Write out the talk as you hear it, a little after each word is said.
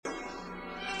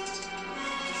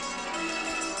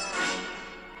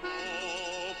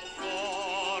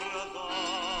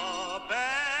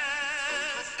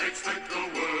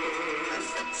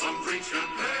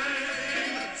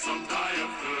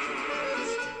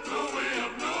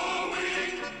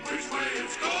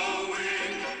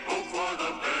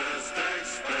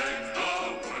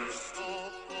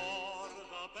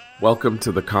Welcome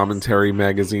to the Commentary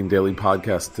Magazine Daily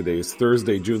Podcast. Today is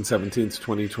Thursday, June 17th,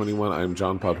 2021. I'm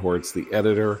John Podhoretz, the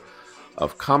editor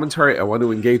of Commentary. I want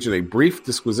to engage in a brief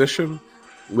disquisition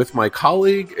with my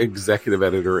colleague, executive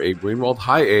editor Abe Greenwald.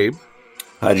 Hi, Abe.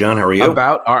 Hi, John. How are you?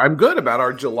 I'm good. About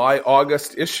our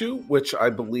July-August issue, which I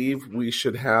believe we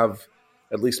should have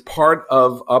at least part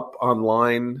of up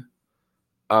online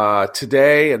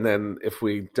today. And then if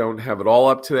we don't have it all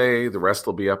up today, the rest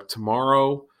will be up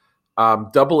tomorrow.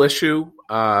 Double issue,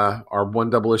 our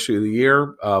one double issue of the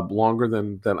year, longer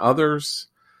than others.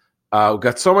 We've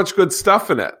got so much good stuff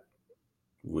in it.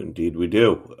 Indeed, we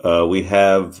do. We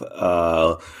have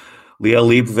Liel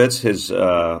Leibovitz, his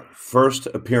first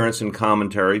appearance in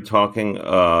Commentary, talking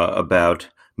about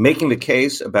making the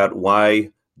case about why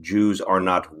Jews are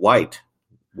not white.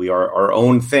 We are our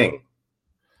own thing.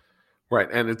 Right,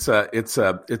 and it's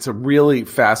a really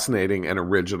fascinating and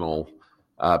original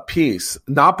piece.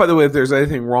 Not, by the way, if there's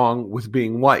anything wrong with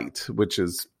being white, which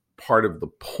is part of the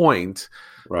point.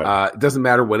 Right. It doesn't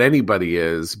matter what anybody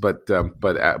is, but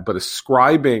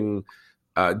ascribing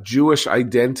Jewish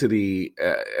identity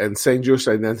and saying Jewish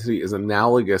identity is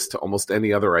analogous to almost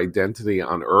any other identity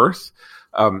on earth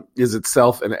is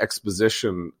itself an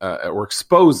exposition or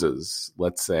exposes,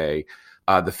 let's say,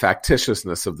 the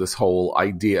factitiousness of this whole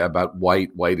idea about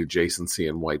white adjacency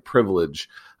and white privilege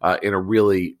in a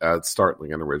really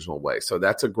startling and original way. So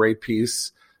that's a great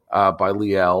piece by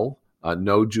Liel.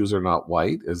 No Jews Are Not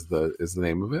White is the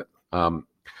name of it.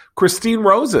 Christine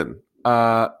Rosen,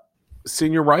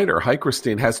 senior writer. Hi,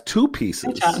 Christine. Has two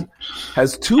pieces. Hi, John.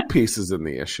 Has two pieces in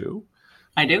the issue.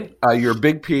 I do. Your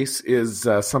big piece is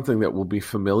something that will be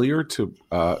familiar to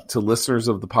listeners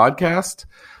of the podcast.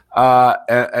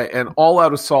 An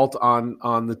all-out assault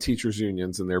on the teachers'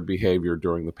 unions and their behavior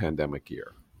during the pandemic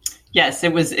year. Yes,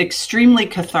 it was extremely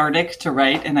cathartic to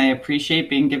write, and I appreciate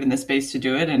being given the space to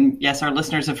do it. And yes, our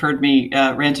listeners have heard me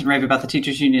rant and rave about the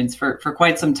teachers' unions for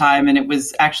quite some time, and it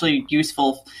was actually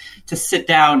useful to sit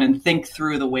down and think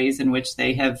through the ways in which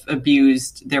they have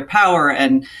abused their power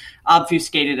and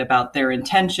obfuscated about their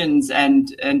intentions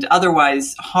and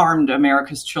otherwise harmed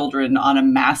America's children on a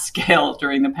mass scale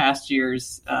during the past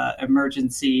year's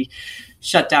emergency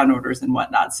shutdown orders and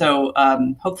whatnot. So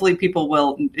hopefully people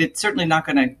will, it's certainly not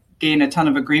going to gain a ton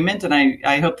of agreement. And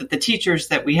I hope that the teachers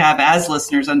that we have as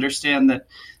listeners understand that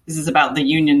this is about the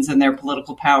unions and their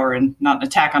political power and not an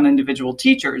attack on individual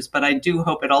teachers. But I do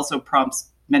hope it also prompts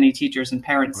many teachers and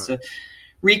parents to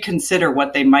reconsider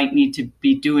what they might need to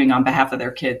be doing on behalf of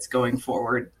their kids going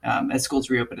forward as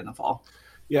schools reopen in the fall.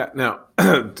 Yeah. Now,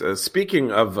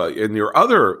 speaking of, in your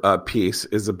other piece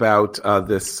is about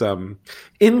this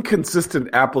inconsistent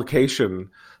application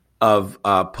of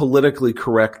politically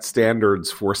correct standards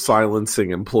for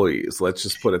silencing employees. Let's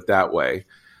just put it that way.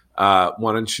 Why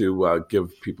don't you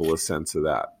give people a sense of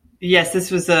that? Yes,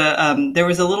 this was there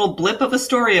was a little blip of a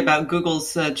story about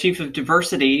Google's chief of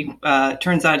diversity.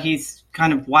 Turns out he's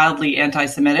kind of wildly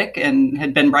anti-Semitic and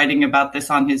had been writing about this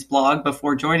on his blog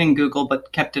before joining Google,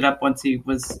 but kept it up once he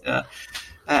was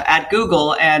at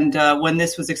Google. And when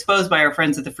this was exposed by our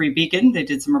friends at the Free Beacon, they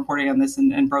did some reporting on this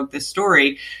and broke this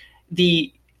story.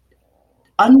 The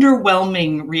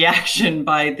underwhelming reaction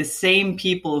by the same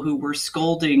people who were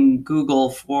scolding Google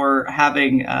for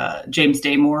having James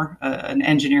Damore, an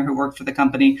engineer who worked for the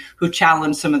company, who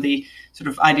challenged some of the sort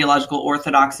of ideological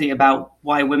orthodoxy about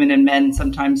why women and men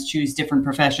sometimes choose different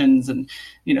professions and,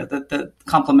 you know, the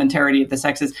complementarity of the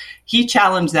sexes. He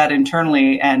challenged that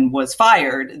internally and was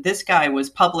fired. This guy was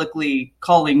publicly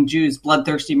calling Jews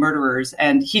bloodthirsty murderers,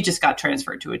 and he just got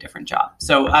transferred to a different job.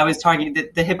 So I was talking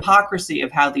the hypocrisy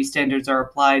of how these standards are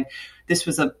applied. This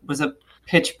was a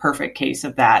pitch perfect case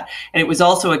of that. And it was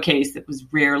also a case that was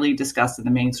rarely discussed in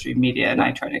the mainstream media, and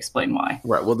I try to explain why.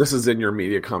 Right. Well, this is in your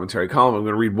media commentary column. I'm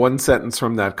going to read one sentence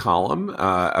from that column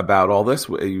about all this.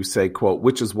 You say, quote,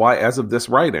 which is why, as of this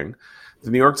writing,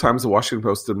 the New York Times, the Washington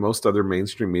Post, and most other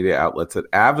mainstream media outlets that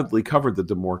avidly covered the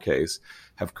Damore case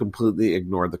have completely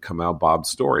ignored the Kamau Bobs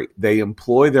story. They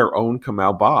employ their own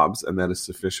Kamau Bobs, and that is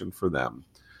sufficient for them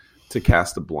to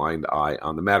cast a blind eye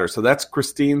on the matter. So that's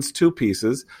Christine's two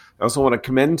pieces. I also want to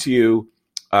commend to you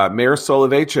Mayor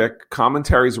Soloveichik,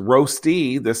 Commentary's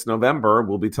roastee this November.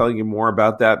 We'll be telling you more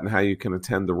about that and how you can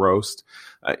attend the roast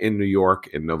in New York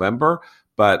in November.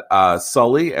 But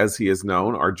Sully, as he is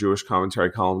known, our Jewish commentary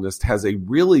columnist, has a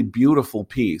really beautiful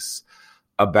piece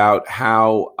about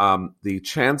how the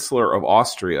Chancellor of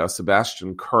Austria,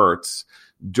 Sebastian Kurz,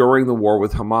 during the war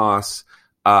with Hamas,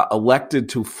 elected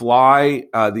to fly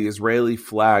the Israeli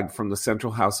flag from the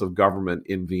Central House of Government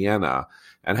in Vienna,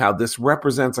 and how this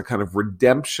represents a kind of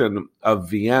redemption of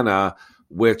Vienna,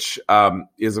 which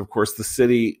is, of course, the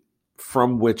city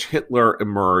from which Hitler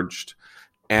emerged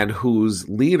and whose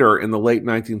leader in the late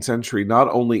 19th century not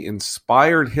only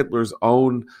inspired Hitler's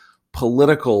own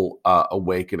political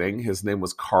awakening. His name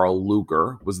was Karl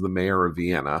Lueger, was the mayor of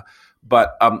Vienna,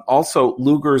 but also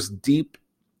Lueger's deep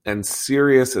and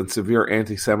serious and severe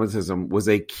anti-Semitism was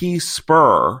a key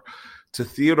spur to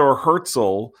Theodor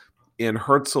Herzl in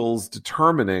Herzl's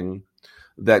determining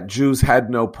that Jews had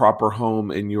no proper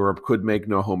home in Europe, could make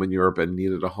no home in Europe, and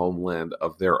needed a homeland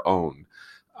of their own.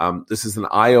 This is an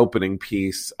eye-opening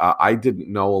piece. I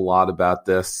didn't know a lot about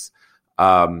this.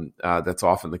 That's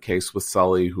often the case with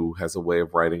Sully, who has a way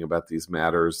of writing about these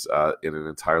matters in an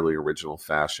entirely original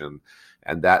fashion.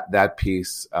 And that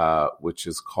piece, which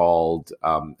is called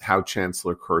How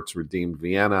Chancellor Kurz Redeemed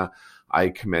Vienna, I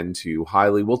commend to you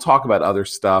highly. We'll talk about other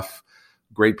stuff.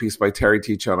 Great piece by Terry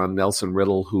Teachout on Nelson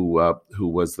Riddle, who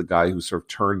was the guy who sort of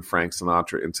turned Frank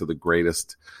Sinatra into the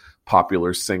greatest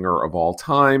popular singer of all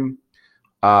time.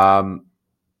 And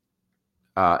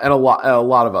a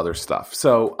lot of other stuff.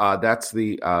 So that's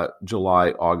the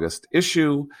July-August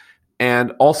issue.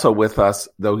 And also with us,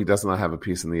 though he does not have a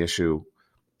piece in the issue,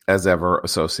 as ever,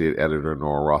 Associate Editor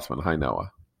Noah Rothman. Hi,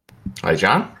 Noah. Hi,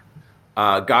 John.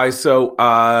 Guys, so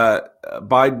Joe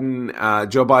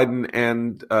Biden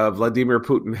and Vladimir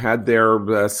Putin had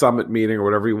their summit meeting, or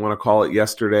whatever you want to call it,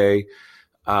 yesterday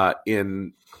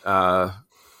in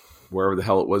wherever the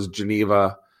hell it was,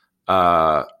 Geneva.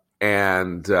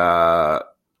 And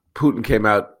Putin came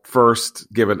out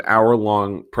first, gave an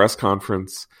hour-long press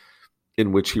conference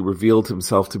in which he revealed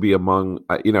himself to be among,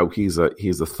 he's a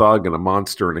thug and a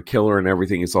monster and a killer and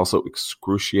everything. He's also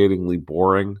excruciatingly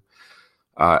boring.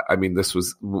 This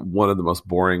was one of the most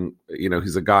boring,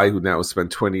 he's a guy who now has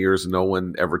spent 20 years, no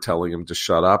one ever telling him to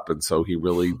shut up. And so he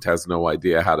really has no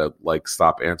idea how to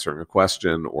stop answering a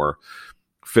question or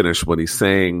finish what he's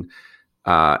saying.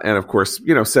 And of course,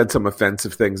 said some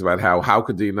offensive things about how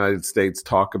could the United States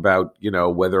talk about,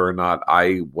 whether or not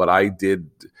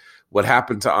what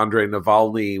happened to Andrei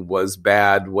Navalny was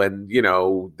bad when,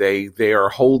 they are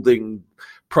holding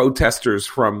protesters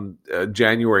from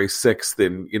January 6th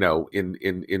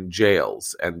in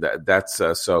jails. And that's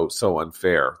so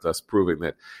unfair, thus proving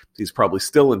that he's probably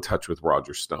still in touch with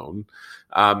Roger Stone.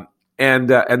 And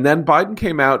then Biden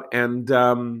came out and,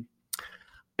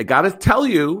 I got to tell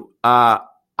you,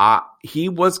 he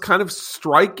was kind of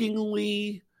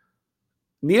strikingly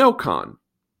neocon.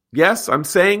 Yes, I'm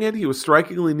saying it. He was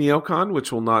strikingly neocon,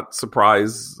 which will not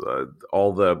surprise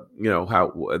all the,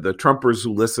 how the Trumpers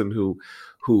who listen, who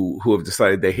have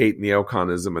decided they hate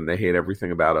neoconism and they hate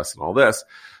everything about us and all this.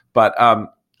 But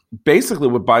basically,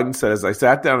 what Biden said is, I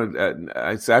sat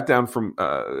down from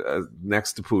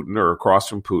next to Putin or across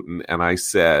from Putin, and I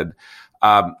said,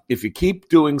 if you keep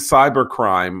doing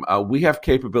cybercrime, we have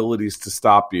capabilities to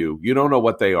stop you. You don't know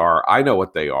what they are. I know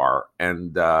what they are,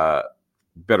 and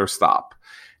better stop.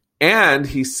 And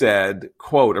he said,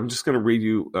 quote, I'm just going to read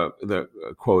you the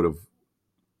quote of,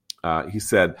 he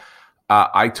said,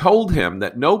 I told him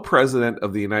that no president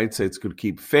of the United States could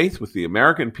keep faith with the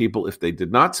American people if they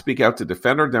did not speak out to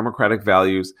defend our democratic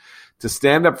values, to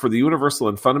stand up for the universal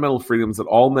and fundamental freedoms that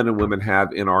all men and women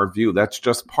have in our view. That's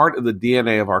just part of the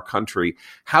DNA of our country.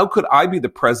 How could I be the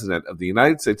president of the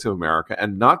United States of America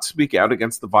and not speak out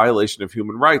against the violation of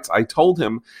human rights? I told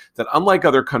him that unlike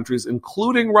other countries,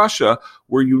 including Russia,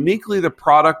 we're uniquely the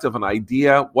product of an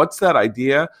idea. What's that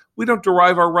idea? We don't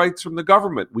derive our rights from the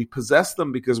government. We possess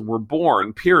them because we're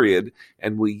born, period,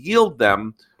 and we yield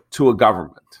them to a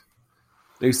government.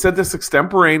 They said this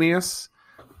extemporaneous.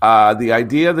 The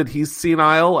idea that he's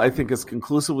senile, I think, is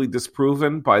conclusively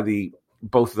disproven by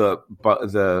both the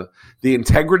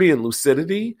integrity and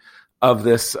lucidity of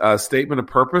this statement of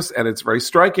purpose, and it's very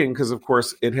striking because, of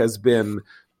course, it has been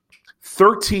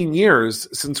 13 years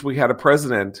since we had a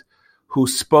president who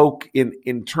spoke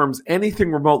in terms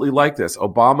anything remotely like this.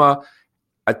 Obama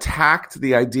attacked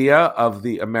the idea of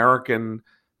the American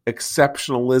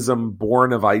exceptionalism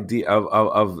born of idea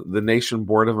of the nation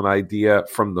born of an idea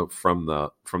from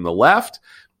the left,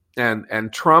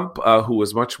 and Trump, who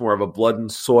was much more of a blood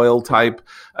and soil type,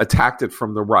 attacked it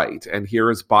from the right. And here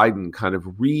is Biden kind of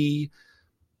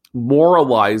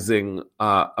moralizing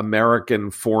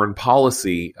American foreign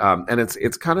policy, and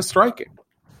it's kind of striking.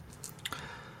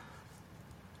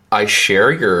 I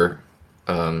share your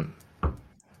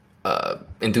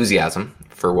enthusiasm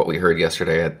for what we heard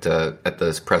yesterday at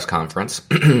this press conference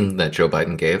that Joe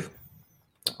Biden gave.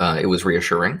 It was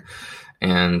reassuring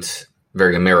and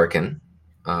very American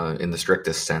in the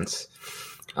strictest sense.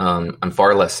 I'm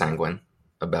far less sanguine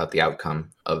about the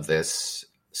outcome of this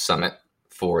summit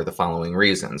for the following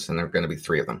reasons, and there are going to be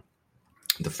three of them.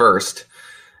 The first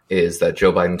is that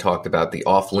Joe Biden talked about the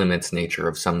off-limits nature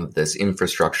of some of this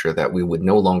infrastructure that we would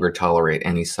no longer tolerate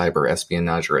any cyber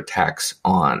espionage or attacks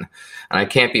on. And I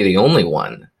can't be the only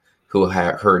one who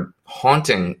heard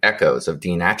haunting echoes of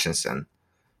Dean Acheson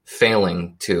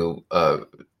failing to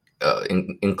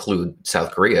include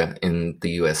South Korea in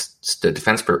the U.S.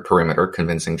 defense perimeter,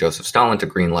 convincing Joseph Stalin to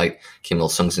greenlight Kim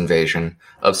Il-sung's invasion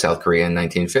of South Korea in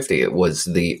 1950. It was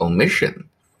the omission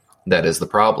that is the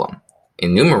problem.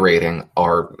 Enumerating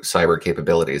our cyber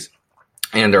capabilities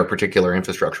and our particular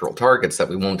infrastructural targets that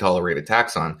we won't tolerate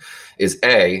attacks on is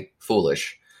A,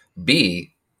 foolish,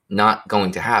 B, not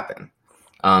going to happen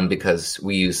because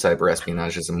we use cyber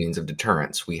espionage as a means of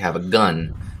deterrence. We have a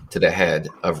gun to the head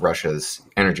of Russia's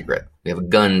energy grid. We have a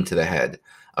gun to the head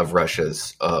of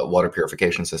Russia's water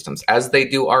purification systems, as they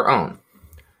do our own.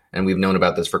 And we've known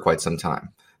about this for quite some time.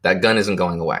 That gun isn't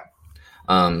going away.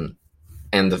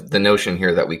 And the notion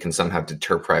here that we can somehow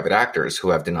deter private actors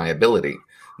who have deniability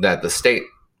that the state,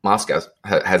 Moscow,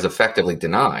 has effectively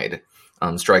denied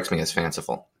strikes me as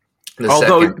fanciful.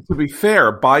 Although, to be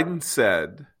fair, Biden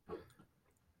said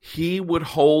he would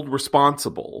hold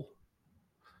responsible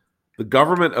the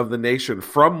government of the nation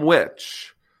from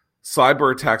which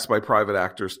cyber attacks by private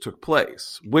actors took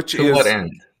place, which to what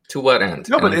end? To what end?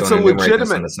 No, but it's a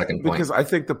legitimate, because I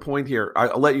think the point here,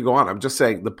 I'll let you go on. I'm just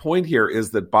saying the point here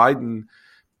is that Biden,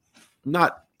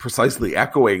 not precisely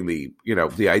echoing the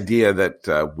idea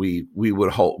that we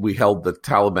held the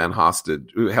Taliban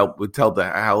hostage, we held the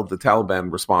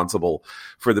Taliban responsible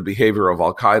for the behavior of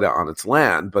Al Qaeda on its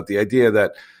land, but the idea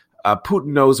that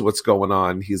Putin knows what's going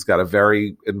on. He's got a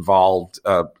very involved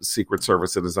secret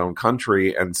service in his own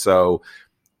country, and so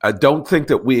I don't think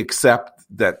that we accept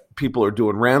that people are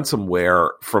doing ransomware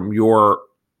from your,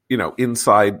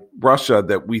 inside Russia,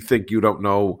 that we think you don't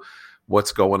know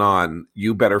what's going on.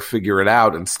 You better figure it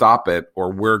out and stop it,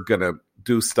 or we're going to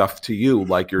do stuff to you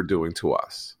like you're doing to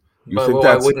us.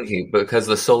 Why wouldn't he? Because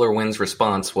the SolarWinds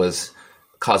response was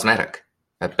cosmetic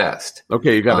at best.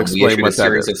 Okay, you got to explain what that is. We issued a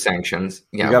series of sanctions.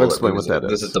 Yeah, you got to explain what that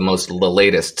is. This is the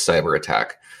latest cyber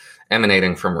attack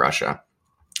emanating from Russia.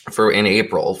 In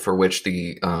April, for which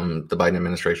the Biden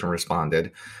administration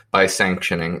responded by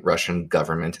sanctioning Russian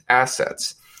government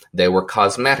assets. They were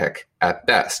cosmetic at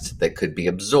best. They could be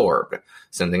absorbed,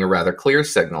 sending a rather clear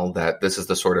signal that this is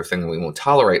the sort of thing we won't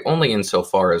tolerate, only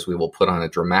insofar as we will put on a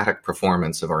dramatic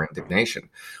performance of our indignation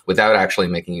without actually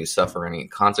making you suffer any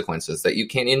consequences that you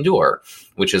can't endure,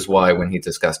 which is why when he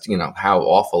discussed, how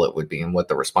awful it would be and what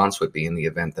the response would be in the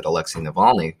event that Alexei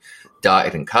Navalny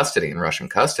died in Russian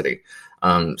custody,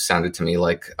 sounded to me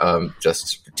like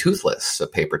just toothless, a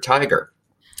paper tiger.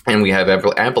 And we have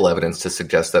ample evidence to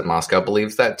suggest that Moscow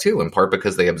believes that too, in part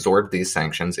because they absorbed these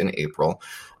sanctions in April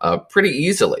pretty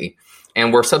easily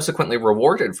and were subsequently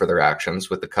rewarded for their actions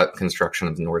with the construction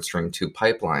of the Nord Stream 2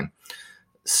 pipeline.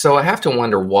 So I have to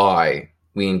wonder why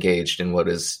we engaged in what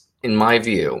is, in my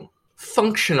view,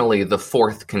 functionally the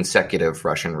fourth consecutive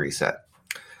Russian reset.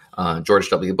 George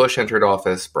W. Bush entered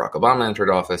office, Barack Obama entered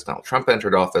office, Donald Trump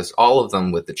entered office, all of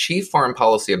them with the chief foreign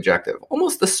policy objective,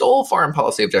 almost the sole foreign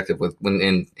policy objective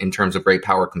in terms of great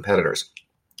power competitors,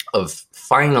 of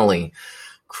finally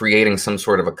creating some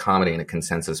sort of a comedy and a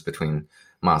consensus between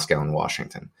Moscow and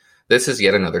Washington. This is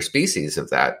yet another species of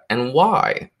that. And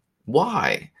why?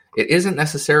 Why? It isn't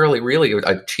necessarily really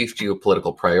a chief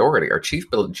geopolitical priority. Our chief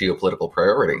geopolitical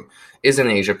priority is in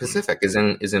Asia Pacific, is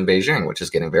in Beijing, which is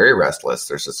getting very restless.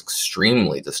 There's this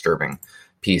extremely disturbing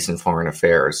piece in foreign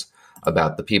affairs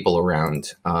about the people around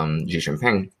Xi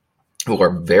Jinping who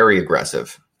are very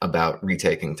aggressive about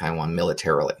retaking Taiwan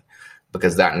militarily,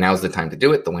 because now's the time to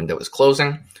do it. The window is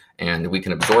closing, and we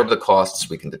can absorb the costs.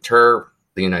 We can deter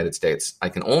the United States. I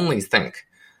can only think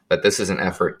that this is an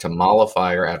effort to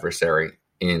mollify our adversary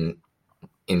in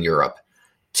Europe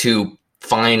to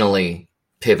finally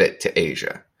pivot to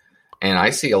Asia. And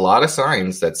I see a lot of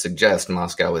signs that suggest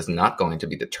Moscow is not going to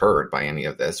be deterred by any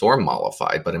of this or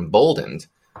mollified, but emboldened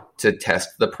to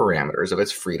test the parameters of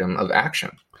its freedom of action.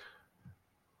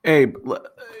 Abe,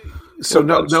 so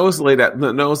Noah's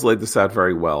laid this out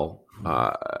very well.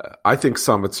 I think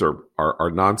summits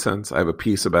are nonsense. I have a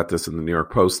piece about this in the New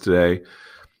York Post today.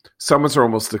 Summits are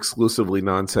almost exclusively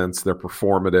nonsense. They're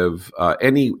performative.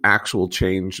 Any actual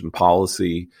change in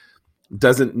policy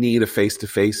doesn't need a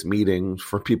face-to-face meeting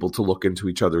for people to look into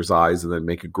each other's eyes and then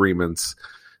make agreements.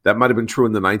 That might have been true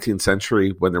in the 19th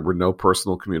century when there were no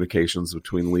personal communications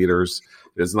between leaders.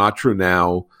 It is not true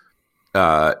now.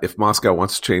 If Moscow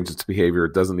wants to change its behavior,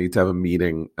 it doesn't need to have a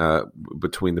meeting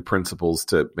between the principals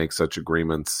to make such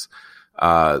agreements.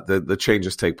 The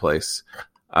changes take place.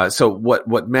 So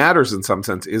what matters in some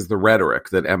sense is the rhetoric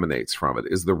that emanates from it,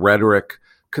 is the rhetoric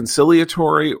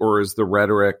conciliatory, or is the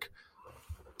rhetoric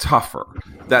tougher?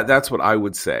 That's what I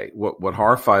would say. What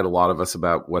horrified a lot of us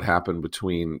about what happened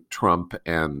between Trump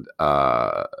and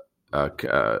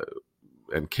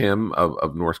Kim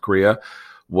of North Korea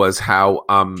was how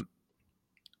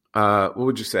what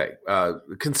would you say,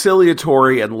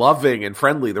 conciliatory and loving and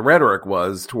friendly the rhetoric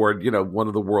was toward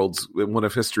one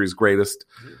of history's greatest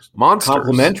monsters.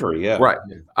 Complimentary, yeah, right.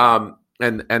 And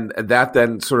that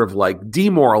then sort of like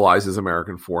demoralizes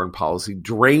American foreign policy,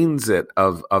 drains it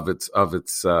of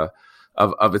the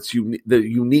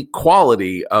unique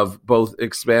quality of both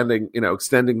extending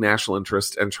national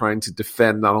interest and trying to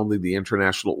defend not only the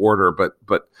international order but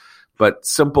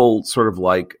simple sort of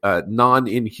like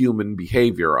non-inhuman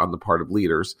behavior on the part of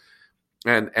leaders.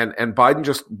 And Biden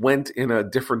just went in a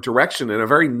different direction in a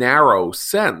very narrow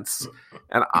sense.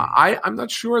 And I'm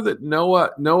not sure that Noah,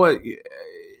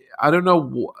 I don't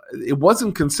know, it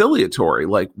wasn't conciliatory.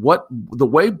 Like the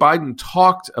way Biden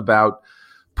talked about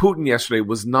Putin yesterday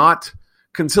was not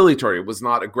conciliatory. It was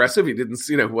not aggressive. He didn't,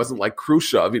 it wasn't like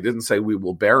Khrushchev. He didn't say, "We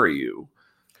will bury you."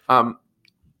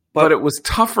 But it was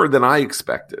tougher than I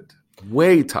expected.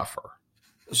 Way tougher.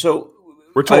 So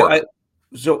rhetorical.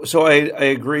 I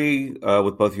agree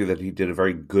with both of you that he did a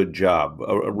very good job,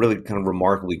 a really kind of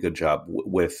remarkably good job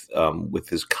with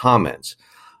his comments.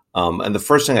 And the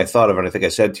first thing I thought of, and I think I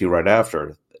said to you right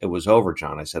after it was over,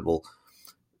 John, I said, well,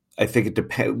 I think it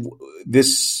depends.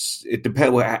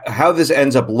 How this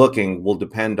ends up looking will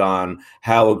depend on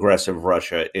how aggressive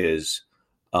Russia is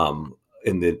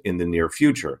in the near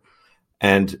future.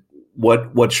 And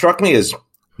what struck me as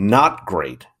not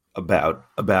great about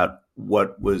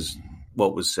what was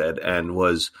said and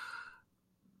was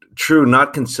true,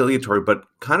 not conciliatory, but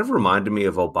kind of reminded me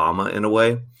of Obama in a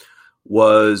way,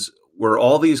 were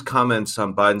all these comments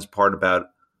on Biden's part about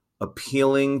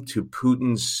appealing to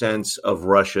Putin's sense of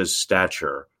Russia's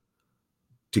stature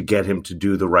to get him to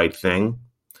do the right thing.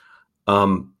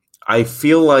 I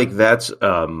feel like that's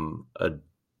a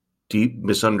deep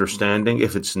misunderstanding,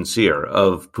 if it's sincere,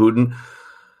 of Putin.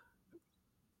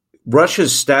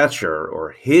 Russia's stature,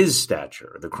 or his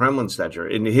stature, the Kremlin's stature,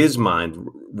 in his mind,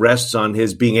 rests on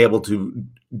his being able to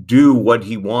do what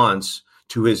he wants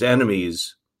to his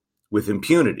enemies with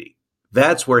impunity.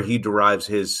 That's where he derives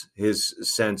his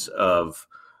sense of,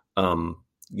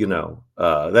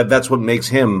 that's what makes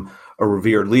him a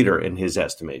revered leader in his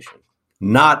estimation.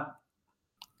 Not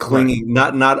clinging,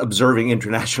 not observing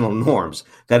international norms.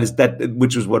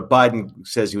 Which is what Biden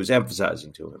says he was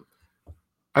emphasizing to him.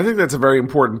 I think that's a very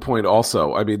important point.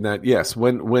 Also, I mean that yes,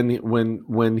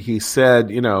 when he said,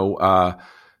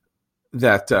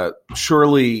 that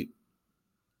surely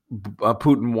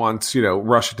Putin wants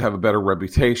Russia to have a better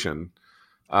reputation.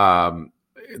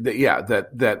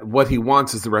 That what he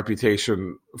wants is the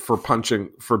reputation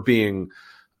for being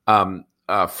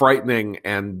frightening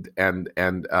and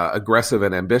aggressive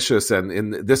and ambitious,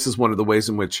 and this is one of the ways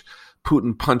in which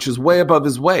Putin punches way above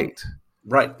his weight.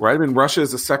 Right. I mean, Russia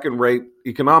is a second-rate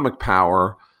economic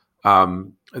power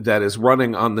that is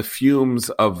running on the fumes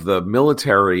of the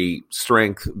military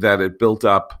strength that it built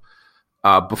up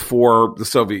before the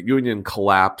Soviet Union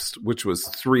collapsed, which was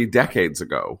 3 decades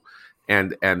ago.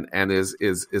 And is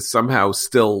somehow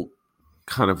still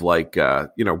kind of like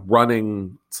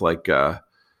running. It's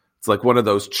like one of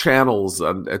those channels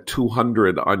at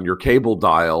 200 on your cable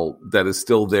dial that is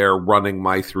still there running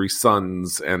My Three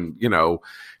Sons and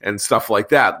stuff like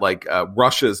that. Like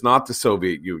Russia is not the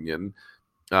Soviet Union.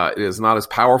 It is not as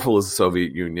powerful as the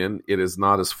Soviet Union. It is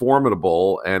not as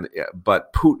formidable.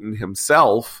 But Putin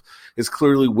himself is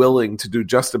clearly willing to do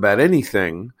just about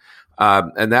anything.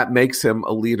 And that makes him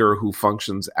a leader who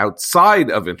functions outside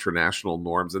of international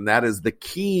norms. And that is the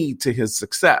key to his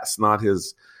success, not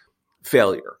his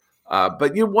failure.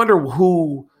 But you wonder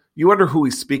who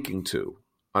he's speaking to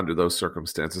under those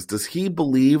circumstances. Does he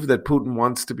believe that Putin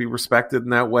wants to be respected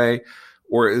in that way?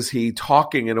 Or is he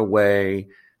talking in a way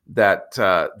that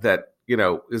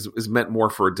is meant more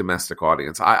for a domestic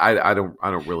audience? I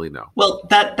don't really know. Well,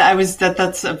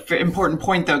 that's an important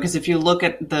point though, because if you look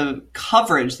at the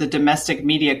coverage, the domestic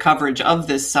media coverage of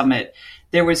this summit,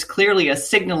 there was clearly a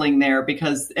signaling there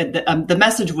because the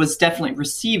message was definitely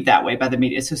received that way by the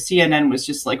media. So CNN was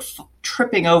just like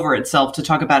tripping over itself to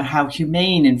talk about how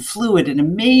humane and fluid and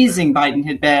amazing Biden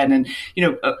had been. And,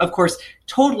 of course,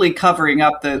 totally covering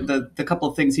up the couple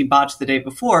of things he botched the day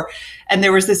before. And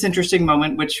there was this interesting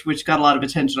moment, which got a lot of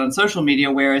attention on social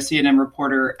media, where a CNN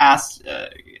reporter asked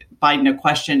Biden a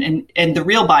question, and the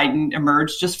real Biden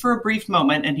emerged just for a brief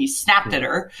moment, and he snapped at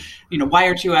her. Why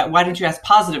don't you ask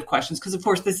positive questions? Because of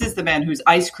course, this is the man whose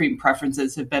ice cream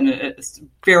preferences have been a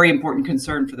very important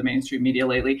concern for the mainstream media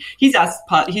lately. He's asked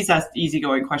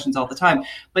easygoing questions all the time,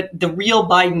 but the real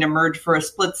Biden emerged for a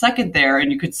split second there,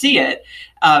 and you could see it.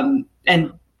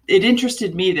 And it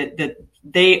interested me that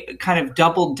they kind of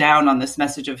doubled down on this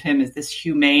message of him as this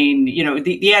humane,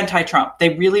 the anti-Trump. They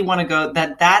really want to go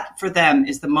that for them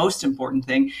is the most important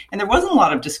thing. And there wasn't a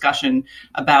lot of discussion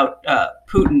about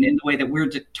Putin in the way that we're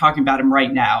talking about him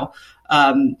right now.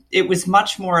 It was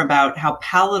much more about how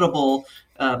palatable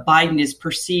Biden is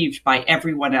perceived by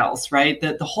everyone else, right?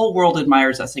 The whole world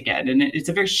admires us again. And it's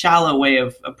a very shallow way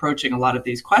of approaching a lot of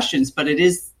these questions, but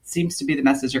seems to be the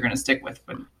message they're going to stick with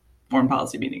when foreign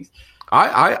policy meetings.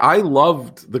 I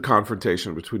loved the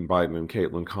confrontation between Biden and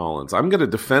Caitlin Collins. I'm going to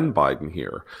defend Biden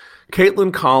here.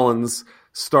 Caitlin Collins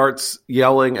starts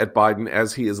yelling at Biden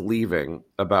as he is leaving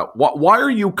about why are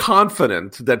you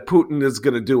confident that Putin is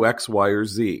going to do X, Y, or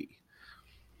Z?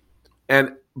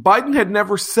 And Biden had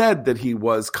never said that he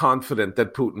was confident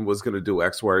that Putin was going to do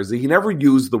X, Y, or Z. He never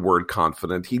used the word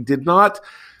confident.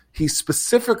 He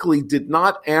specifically did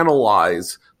not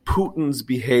analyze Putin's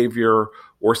behavior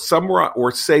or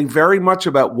say very much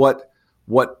about what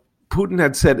Putin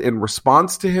had said in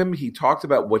response to him. He talked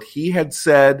about what he had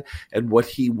said and what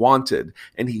he wanted.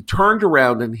 And he turned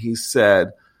around and he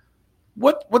said,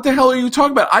 what the hell are you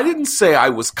talking about? I didn't say I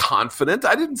was confident.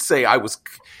 I didn't say I was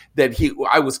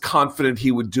confident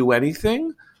he would do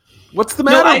anything. What's the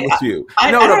matter with you?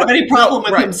 I don't have any problem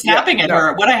with him snapping at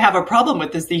her. What I have a problem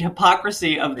with is the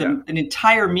hypocrisy of an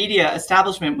entire media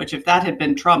establishment, which if that had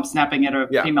been Trump snapping at a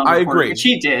female reporter, which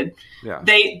he did,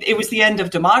 it was the end of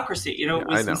democracy. It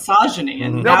was misogyny.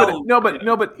 And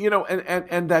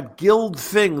and that guild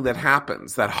thing that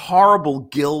happens, that horrible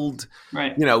guild,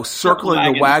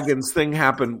 circling the wagons thing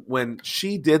happened when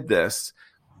she did this.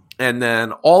 And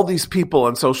then all these people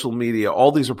on social media,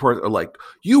 all these reports are like,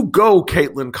 you go,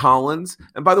 Caitlin Collins.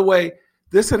 And by the way,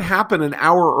 this had happened an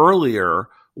hour earlier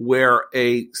where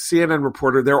a CNN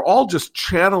reporter, they're all just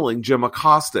channeling Jim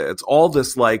Acosta. It's all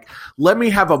this like, let me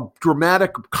have a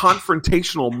dramatic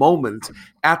confrontational moment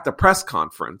at the press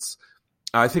conference.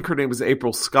 I think her name was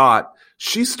April Scott.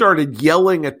 She started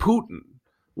yelling at Putin,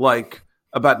 like,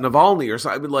 about Navalny or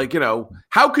something, like,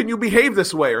 how can you behave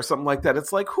this way or something like that?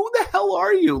 It's like, who the hell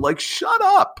are you? Like, shut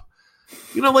up.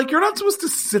 You're not supposed to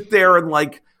sit there and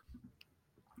like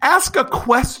ask a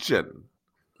question,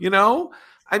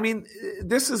 I mean,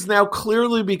 this has now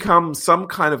clearly become some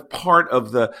kind of part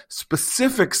of the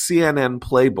specific CNN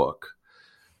playbook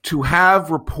to have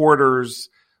reporters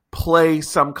do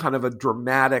some kind of a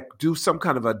dramatic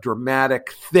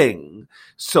thing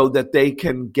so that they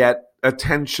can get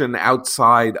attention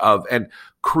outside of and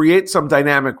create some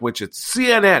dynamic, which it's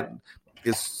CNN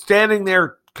is standing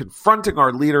there confronting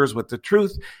our leaders with the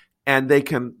truth, and they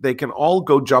can all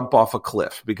go jump off a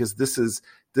cliff because this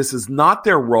is not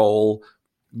their role.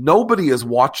 Nobody is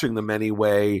watching them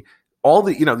anyway. All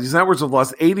the these networks have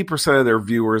lost 80% of their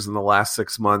viewers in the last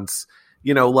 6 months.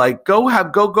 Go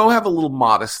have a little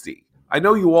modesty. I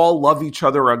know you all love each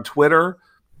other on Twitter,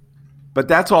 but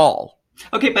that's all.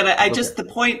 Okay, but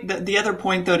the other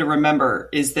point though to remember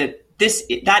is that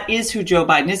that is who Joe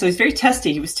Biden is. So he's very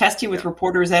testy. He was testy with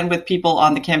reporters and with people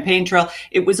on the campaign trail.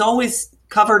 It was always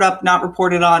covered up, not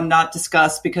reported on, not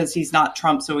discussed because he's not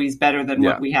Trump, so he's better than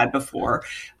what we had before.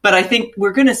 But I think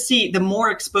we're going to see the more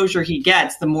exposure he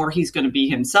gets, the more he's going to be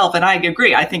himself. And I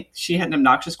agree. I think she had an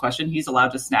obnoxious question. He's allowed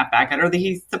to snap back at her.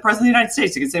 He's the president of the United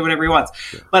States. He can say whatever he wants.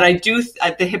 Yeah. But I do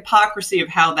the hypocrisy of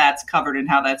how that's covered and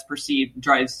how that's perceived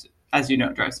drives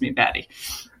me batty.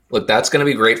 Look, that's going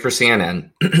to be great for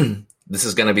CNN. This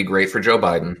is going to be great for Joe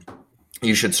Biden.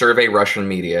 You should survey Russian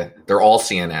media. They're all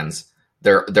CNNs.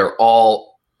 They're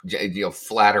all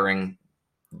flattering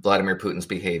Vladimir Putin's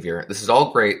behavior. This is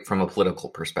all great from a political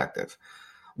perspective.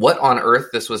 What on earth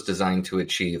this was designed to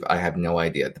achieve, I have no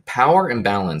idea. The power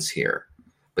imbalance here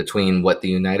between what the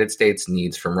United States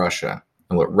needs from Russia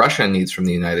and what Russia needs from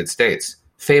the United States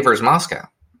favors Moscow.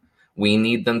 We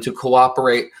need them to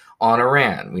cooperate on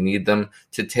Iran. We need them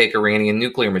to take Iranian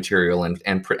nuclear material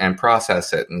and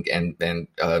process it and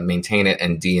maintain it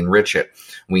and de-enrich it.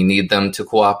 We need them to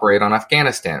cooperate on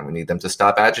Afghanistan. We need them to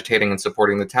stop agitating and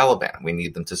supporting the Taliban. We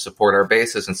need them to support our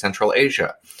bases in Central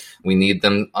Asia. We need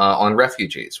them on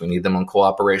refugees. We need them on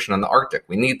cooperation on the Arctic.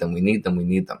 We need them.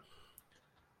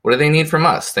 What do they need from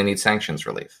us? They need sanctions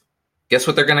relief. Guess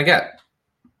what they're going to get?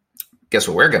 Guess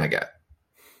what we're going to get?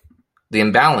 The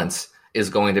imbalance is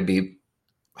going to be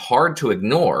hard to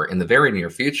ignore in the very near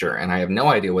future. And I have no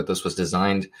idea what this was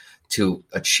designed to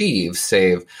achieve,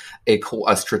 save a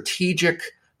strategic,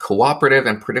 cooperative,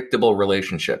 and predictable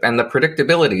relationship. And the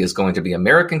predictability is going to be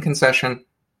American concession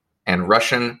and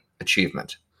Russian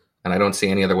achievement. And I don't see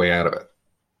any other way out of it.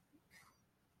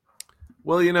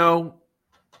 Well, you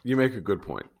make a good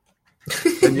point.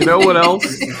 And you know what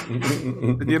else?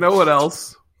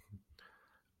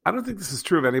 I don't think this is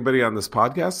true of anybody on this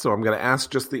podcast, so I'm going to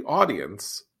ask just the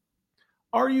audience.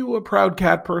 Are you a proud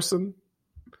cat person?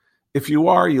 If you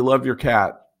are, you love your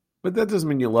cat, but that doesn't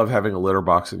mean you love having a litter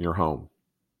box in your home.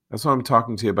 That's why I'm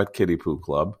talking to you about Kitty Poo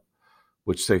Club,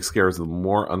 which takes care of the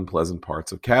more unpleasant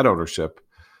parts of cat ownership,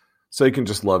 so you can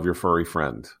just love your furry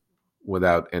friend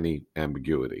without any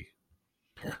ambiguity.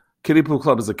 Kitty Poo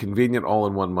Club is a convenient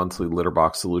all-in-one monthly litter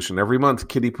box solution. Every month,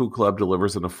 Kitty Poo Club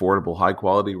delivers an affordable,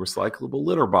 high-quality, recyclable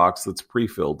litter box that's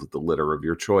pre-filled with the litter of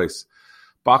your choice.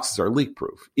 Boxes are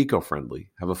leak-proof,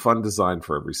 eco-friendly, have a fun design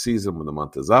for every season. When the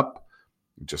month is up,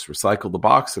 you just recycle the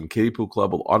box, and Kitty Poo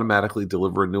Club will automatically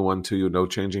deliver a new one to you. No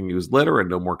changing used litter and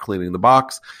no more cleaning the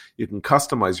box. You can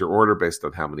customize your order based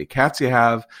on how many cats you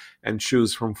have and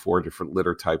choose from 4 different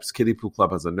litter types. Kitty Poo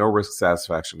Club has a no-risk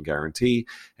satisfaction guarantee,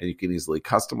 and you can easily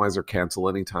customize or cancel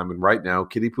anytime. And right now,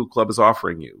 Kitty Poo Club is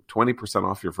offering you 20%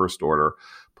 off your first order,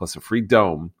 plus a free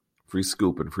dome, free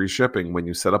scoop, and free shipping when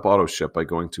you set up auto ship by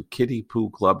going to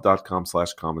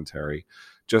kittypooclub.com/commentary.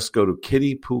 Just go to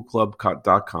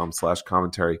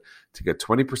kittypooclub.com/commentary to get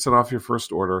 20% off your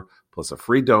first order, plus a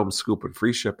free dome, scoop, and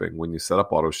free shipping when you set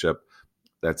up auto ship.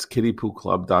 That's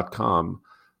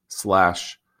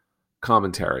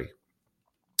kittypooclub.com/commentary.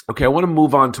 Okay, I want to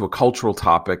move on to a cultural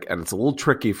topic, and it's a little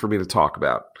tricky for me to talk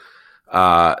about.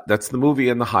 That's the movie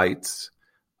In the Heights,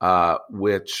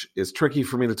 which is tricky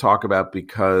for me to talk about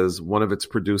because one of its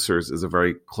producers is a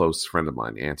very close friend of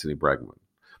mine, Anthony Bregman.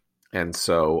 And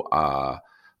so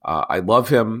I love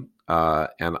him,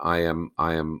 and I'm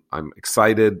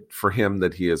excited for him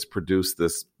that he has produced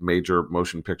this major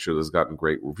motion picture that's gotten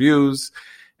great reviews,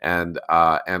 and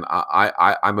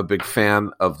I'm a big fan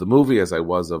of the movie as I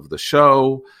was of the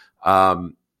show,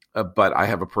 but I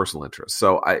have a personal interest,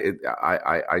 so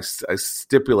I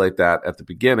stipulate that at the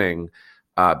beginning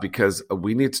because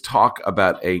we need to talk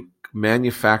about a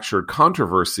manufactured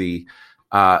controversy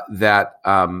that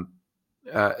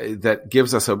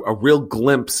gives us a real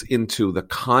glimpse into the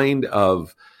kind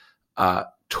of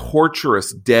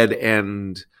torturous dead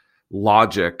end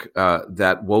logic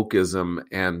that wokeism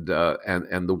and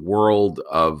the world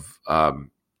of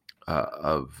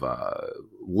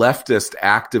leftist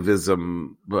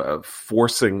activism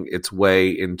forcing its way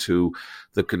into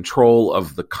the control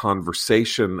of the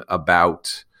conversation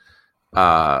about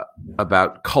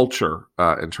culture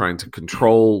and trying to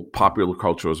control popular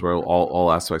culture as well, all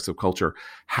aspects of culture,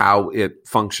 how it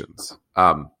functions.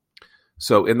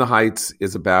 So In the Heights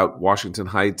is about Washington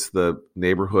Heights, the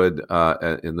neighborhood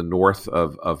in the north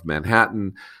of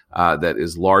Manhattan that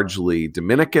is largely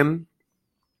Dominican,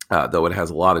 though it has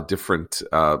a lot of different,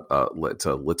 it's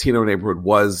a Latino neighborhood,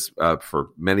 was for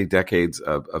many decades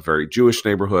a very Jewish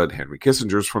neighborhood. Henry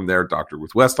Kissinger's from there, Dr.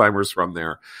 Ruth Westheimer's from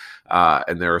there.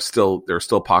 And there are still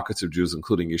pockets of Jews,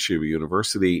 including Yeshiva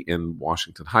University in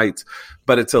Washington Heights.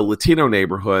 But it's a Latino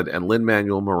neighborhood, and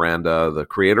Lin-Manuel Miranda, the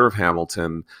creator of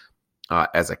Hamilton,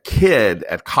 as a kid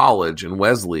at college in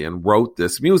Wesleyan, wrote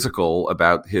this musical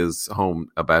about his home,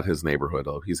 about his neighborhood.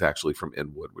 Oh, he's actually from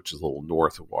Inwood, which is a little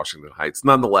north of Washington Heights,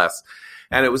 nonetheless.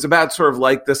 And it was about sort of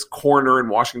like this corner in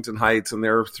Washington Heights, and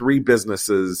there are 3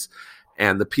 businesses,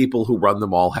 and the people who run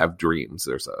them all have dreams.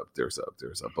 There's a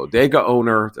bodega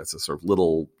owner that's a sort of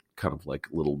little kind of like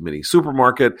little mini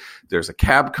supermarket. There's a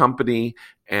cab company,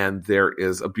 and there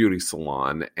is a beauty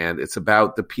salon, and it's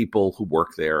about the people who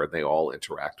work there, and they all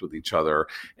interact with each other.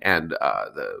 And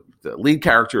the lead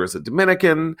character is a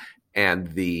Dominican, and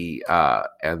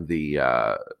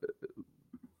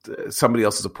somebody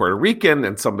else is a Puerto Rican,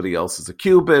 and somebody else is a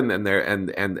Cuban, and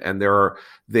they're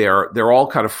all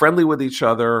kind of friendly with each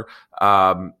other.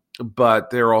 But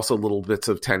there are also little bits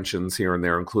of tensions here and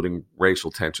there, including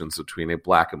racial tensions between a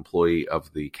black employee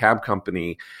of the cab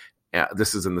company.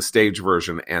 This is in the stage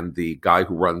version, and the guy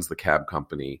who runs the cab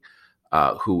company,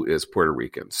 who is Puerto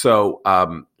Rican. So,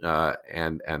 and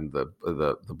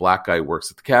the black guy who works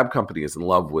at the cab company is in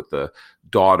love with the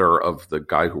daughter of the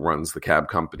guy who runs the cab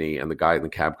company, and the guy in the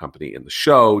cab company in the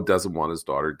show doesn't want his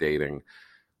daughter dating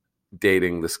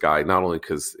this guy, not only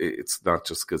because it's not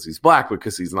just because he's black, but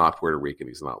because he's not Puerto Rican,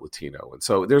 he's not Latino. And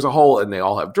so there's a whole, and they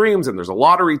all have dreams, and there's a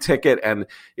lottery ticket, and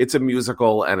it's a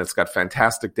musical, and it's got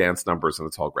fantastic dance numbers, and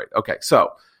it's all great. Okay,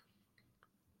 so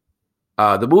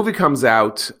The movie comes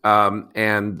out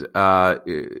and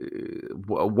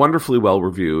wonderfully well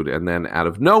reviewed, and then out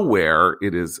of nowhere,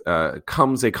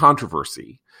 comes a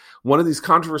controversy. One of these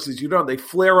controversies, they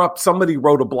flare up. Somebody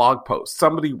wrote a blog post.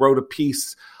 Somebody wrote a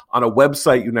piece on a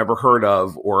website you never heard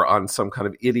of, or on some kind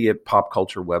of idiot pop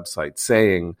culture website,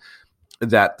 saying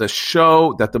that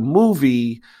the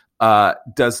movie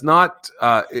does not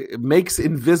makes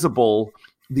invisible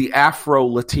the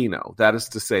Afro-Latino, that is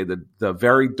to say, the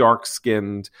very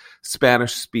dark-skinned,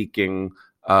 Spanish-speaking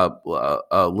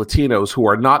Latinos who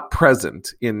are not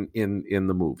present in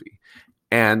the movie,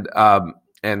 and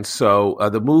so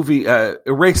the movie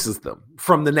erases them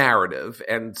from the narrative,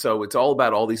 and so it's all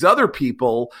about all these other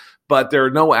people, but there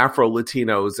are no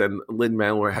Afro-Latinos, and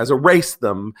Lin-Manuel has erased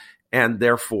them, and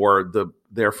therefore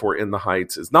In the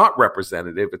Heights is not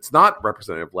representative. It's not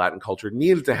representative of Latin culture. It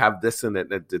needed to have this in it,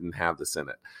 and it didn't have this in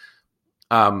it.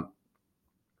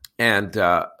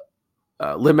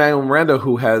 Lin-Manuel Miranda,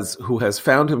 who has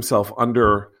found himself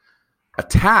under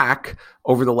attack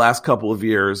over the last couple of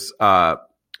years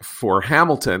for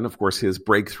Hamilton, of course, his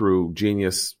breakthrough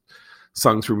genius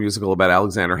sung through musical about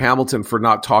Alexander Hamilton, for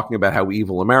not talking about how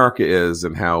evil America is,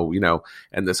 and how,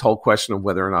 and this whole question of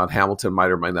whether or not Hamilton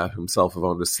might or might not himself have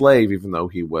owned a slave, even though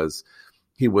he was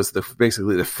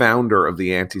basically the founder of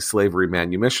the anti-slavery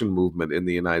manumission movement in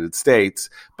the United States,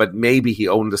 but maybe he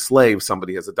owned a slave.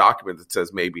 Somebody has a document that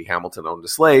says maybe Hamilton owned a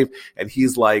slave, and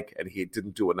he's like, and he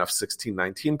didn't do enough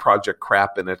 1619 Project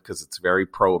crap in it because it's very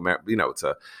pro-American.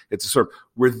 It's a sort of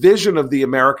revision of the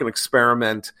American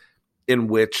experiment in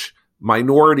which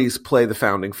minorities play the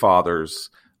founding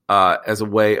fathers as a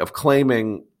way of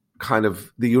claiming kind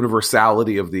of the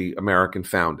universality of the American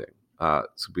founding.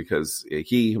 Because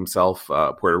he himself,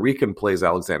 Puerto Rican, plays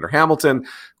Alexander Hamilton.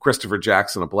 Christopher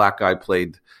Jackson, a black guy,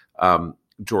 played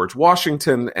George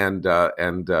Washington, and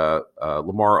Lamar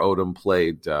Odom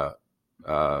played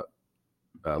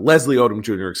Leslie Odom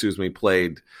Jr.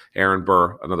 Played Aaron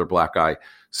Burr, another black guy.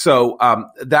 So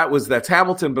that's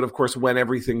Hamilton. But of course, when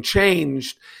everything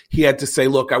changed, he had to say,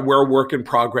 "Look, we're a work in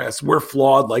progress. We're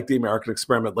flawed, like the American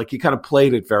experiment." Like, he kind of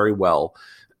played it very well.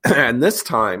 And this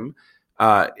time,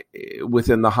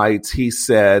 within the Heights, he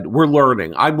said, "We're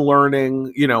learning. I'm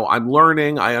learning. I'm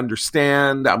learning. I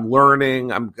understand. I'm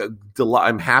learning.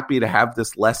 I'm happy to have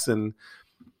this lesson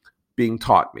being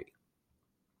taught me."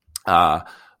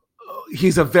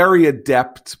 He's a very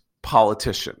adept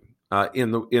politician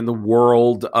in the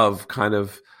world of kind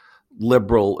of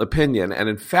liberal opinion, and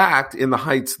in fact, In the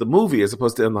Heights, the movie, as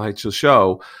opposed to In the Heights, the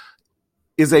show,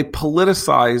 is a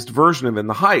politicized version of In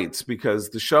the Heights,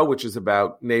 because the show, which is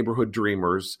about neighborhood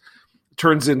dreamers,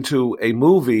 turns into a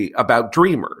movie about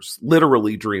dreamers,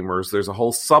 literally dreamers. There's a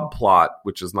whole subplot,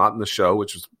 which is not in the show,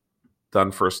 which was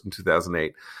done first in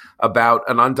 2008, about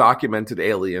an undocumented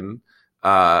alien,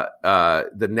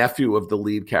 the nephew of the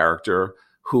lead character,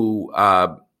 who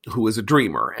is a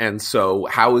dreamer. And so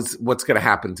what's going to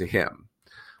happen to him?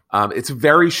 It's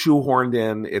very shoehorned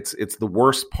in. It's the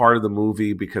worst part of the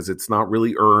movie because it's not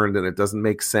really earned and it doesn't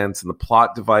make sense. And the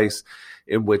plot device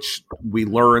in which we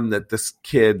learn that this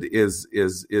kid is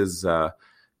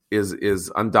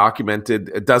undocumented,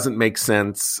 it doesn't make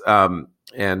sense. And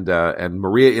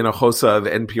Maria Hinojosa of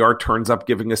NPR turns up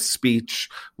giving a speech,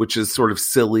 which is sort of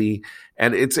silly,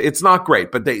 and it's not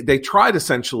great. But they tried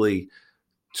essentially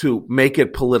to make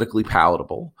it politically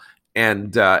palatable,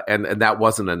 and that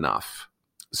wasn't enough.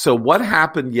 So what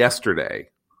happened yesterday,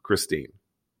 Christine?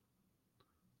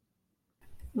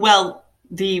 Well,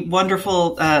 the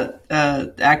wonderful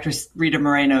actress Rita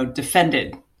Moreno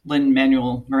defended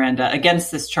Lin-Manuel Miranda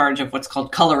against this charge of what's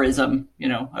called colorism.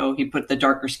 He put the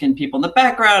darker skinned people in the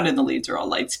background and the leads are all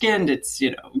light skinned. It's,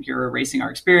 you're erasing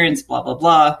our experience, blah, blah,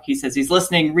 blah. He says he's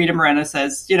listening. Rita Moreno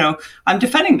says, I'm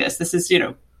defending this. This is,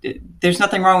 there's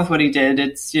nothing wrong with what he did.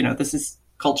 It's, this is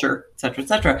culture, et cetera, et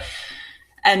cetera.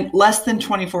 And less than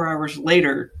 24 hours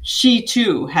later, she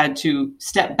too had to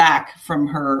step back from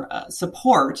her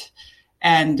support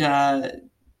and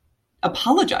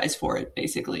apologize for it,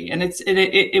 basically. And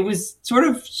it was sort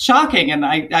of shocking. And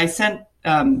I sent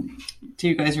to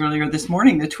you guys earlier this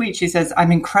morning the tweet. She says,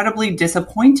 "I'm incredibly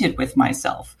disappointed with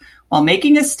myself. While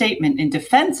making a statement in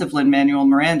defense of Lin-Manuel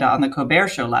Miranda on the Colbert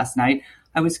Show last night,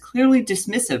 I was clearly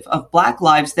dismissive of Black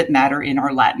lives that matter in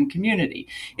our Latin community.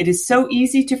 It is so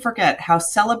easy to forget how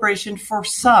celebration for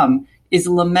some is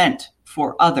lament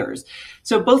for others."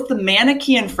 So both the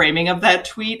Manichean framing of that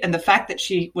tweet and the fact that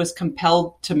she was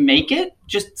compelled to make it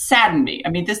just saddened me. I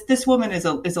mean, this woman is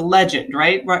a legend,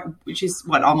 right? She's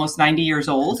almost 90 years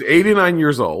old. She's 89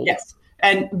 years old. Yes.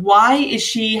 And why is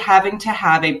she having to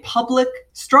have a public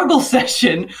struggle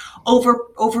session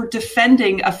over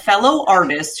defending a fellow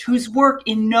artist whose work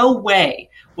in no way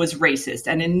was racist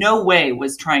and in no way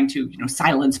was trying to,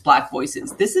 silence Black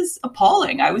voices? This is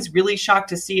appalling. I was really shocked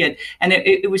to see it. And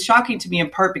it was shocking to me in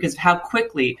part because of how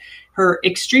quickly her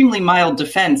extremely mild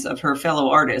defense of her fellow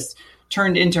artist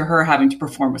turned into her having to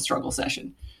perform a struggle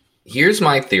session. Here's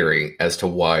my theory as to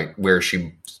where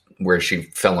she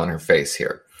fell on her face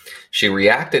here. She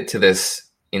reacted to this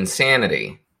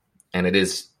insanity, and it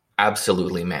is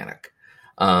absolutely manic,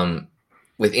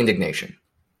 with indignation.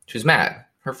 She was mad.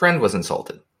 Her friend was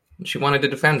insulted. And she wanted to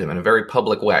defend him in a very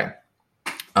public way,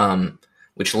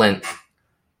 which lent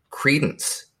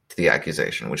credence to the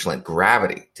accusation, which lent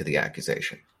gravity to the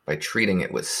accusation by treating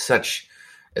it with such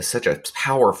a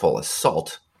powerful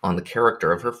assault on the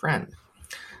character of her friend.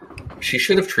 She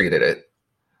should have treated it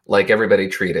like everybody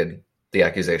treated the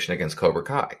accusation against Cobra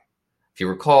Kai. If you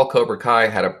recall, Cobra Kai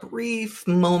had a brief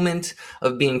moment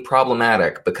of being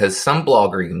problematic because some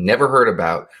blogger you never heard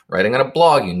about, writing on a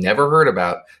blog you never heard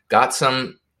about, got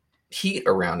some heat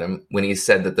around him when he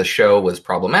said that the show was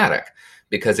problematic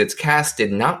because its cast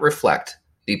did not reflect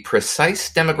the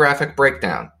precise demographic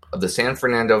breakdown of the San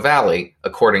Fernando Valley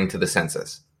according to the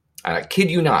census. I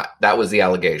kid you not, that was the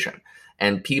allegation.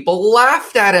 And people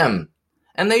laughed at him,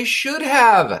 and they should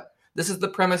have. This is the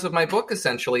premise of my book,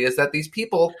 essentially, is that these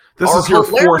people this are is your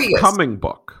hilarious. forthcoming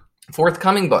book.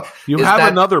 You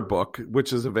have another book,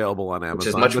 which is available on Amazon. Which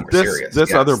is much more serious.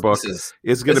 This other book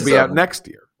is going to be out next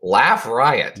year. Laugh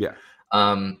riot. Yeah.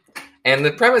 And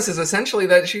the premise is essentially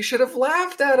that she should have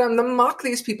laughed at him to mock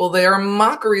these people. They are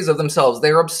mockeries of themselves.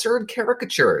 They are absurd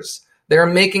caricatures. They are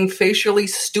making facially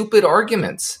stupid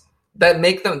arguments that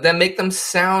make them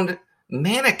sound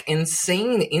manic,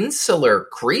 insane, insular,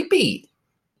 creepy.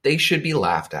 They should be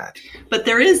laughed at. But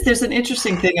there's an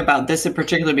interesting thing about this in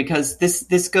particular, because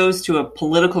this goes to a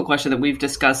political question that we've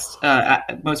discussed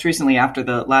most recently after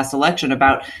the last election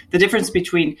about the difference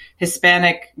between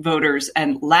Hispanic voters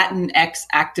and Latinx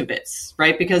activists,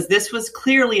 right? Because this was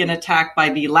clearly an attack by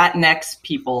the Latinx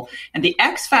people. And the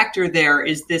X factor there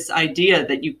is this idea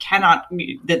that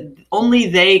that only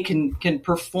they can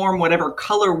perform whatever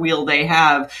color wheel they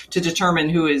have to determine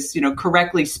who is,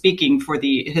 correctly speaking for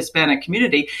the Hispanic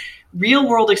community. Real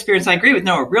world experience, I agree with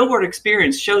Noah, real world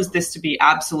experience shows this to be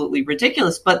absolutely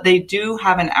ridiculous, but they do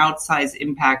have an outsized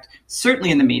impact, certainly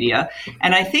in the media.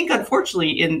 And I think,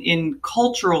 unfortunately, in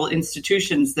cultural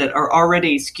institutions that are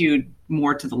already skewed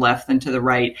more to the left than to the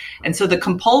right. And so the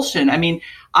compulsion, I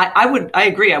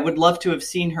agree. I would love to have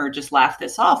seen her just laugh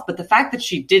this off, but the fact that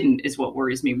she didn't is what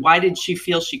worries me. Why did she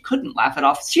feel she couldn't laugh it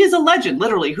off? She is a legend,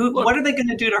 literally. What are they going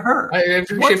to do to her?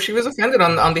 If she was offended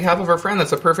on behalf of her friend,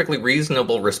 that's a perfectly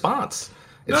reasonable response.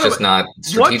 It's just not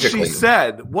strategically.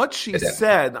 What she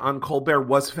said on Colbert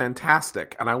was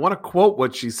fantastic. And I want to quote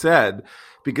what she said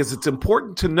because it's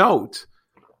important to note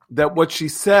that what she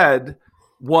said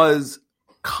was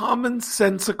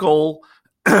commonsensical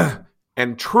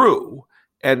and true.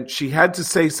 And she had to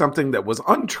say something that was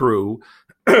untrue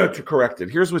to correct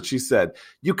it. Here's what she said.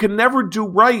 You can never do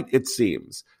right, it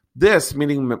seems. This,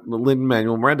 meaning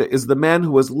Lin-Manuel Miranda, is the man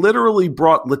who has literally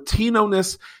brought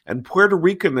Latino-ness and Puerto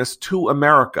Rican-ness to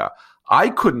America. I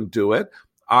couldn't do it.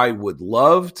 I would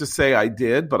love to say I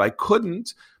did, but I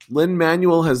couldn't.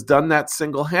 Lin-Manuel has done that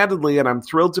single-handedly, and I'm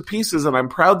thrilled to pieces, and I'm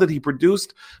proud that he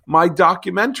produced my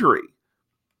documentary.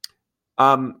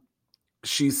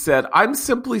 She said, I'm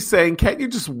simply saying, can't you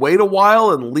just wait a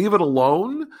while and leave it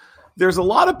alone? There's a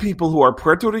lot of people who are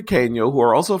Puerto Riqueño, who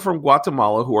are also from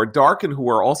Guatemala, who are dark and who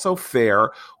are also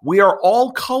fair. We are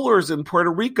all colors in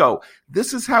Puerto Rico.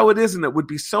 This is how it is, and it would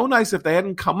be so nice if they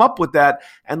hadn't come up with that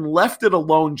and left it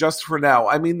alone just for now.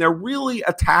 They're really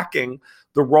attacking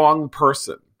the wrong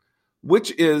person,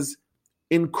 which is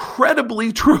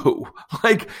incredibly true.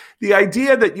 Like the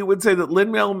idea that you would say that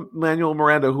Lin-Manuel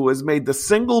Miranda, who has made the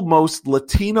single most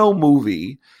Latino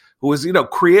movie, who is,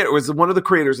 was one of the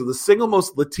creators of the single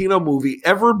most Latino movie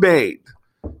ever made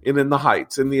in the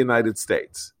Heights in the United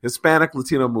States, Hispanic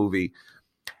Latino movie,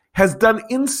 has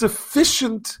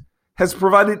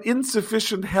provided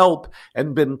insufficient help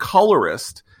and been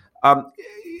colorist,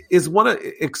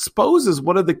 exposes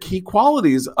one of the key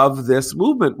qualities of this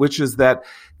movement, which is that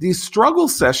these struggle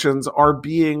sessions are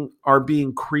being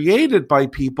created by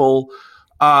people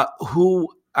who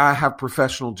have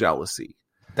professional jealousy.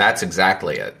 That's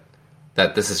exactly it.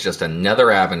 That this is just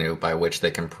another avenue by which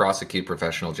they can prosecute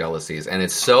professional jealousies, and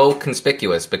it's so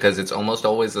conspicuous because it's almost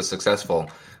always the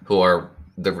successful who are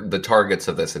the targets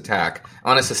of this attack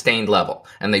on a sustained level,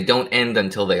 and they don't end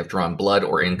until they have drawn blood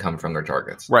or income from their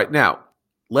targets. Right now.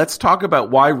 let's talk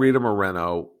about why Rita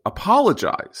Moreno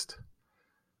apologized.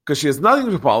 Because she has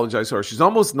nothing to apologize for. She's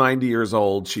almost 90 years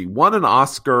old. She won an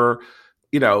Oscar.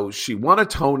 She won a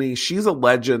Tony. She's a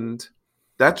legend.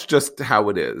 That's just how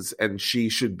it is. And she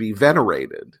should be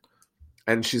venerated.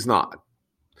 And she's not.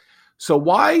 So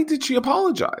why did she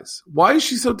apologize? Why is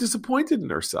she so disappointed in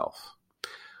herself?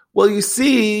 Well, you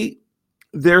see,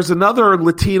 there's another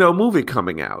Latino movie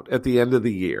coming out at the end of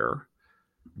the year,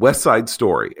 West Side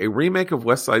Story, a remake of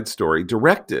West Side Story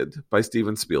directed by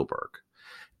Steven Spielberg.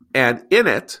 And in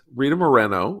it, Rita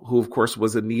Moreno, who of course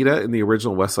was Anita in the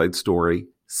original West Side Story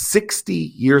 60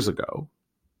 years ago,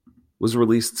 was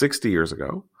released 60 years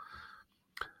ago,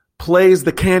 plays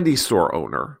the candy store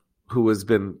owner who has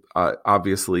been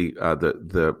obviously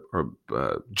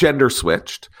gender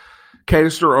switched. Candy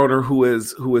store owner who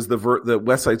is the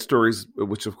West Side Stories,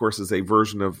 which of course is a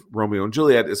version of Romeo and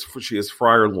Juliet, she is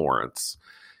Friar Lawrence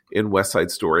in West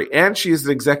Side Story, and she is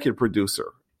an executive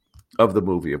producer of the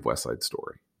movie of West Side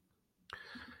Story.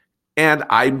 And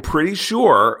I'm pretty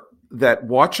sure that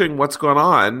watching what's going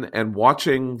on and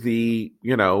watching the,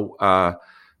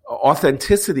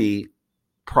 authenticity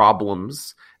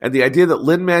problems and the idea that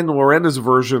Lin-Manuel Miranda's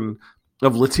version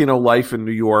of Latino life in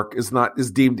New York is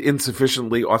deemed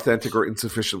insufficiently authentic or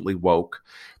insufficiently woke,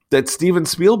 that Steven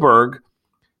Spielberg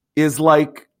is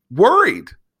worried.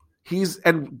 He's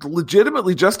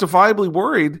legitimately justifiably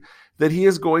worried that he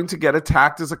is going to get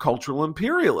attacked as a cultural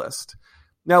imperialist.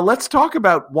 Now, let's talk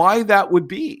about why that would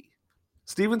be.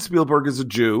 Steven Spielberg is a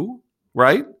Jew,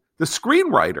 right? The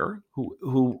screenwriter,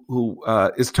 who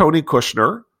is Tony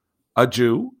Kushner, a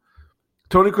Jew.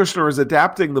 Tony Kushner is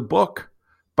adapting the book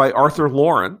by Arthur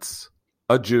Lawrence,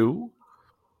 a Jew.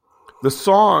 The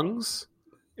songs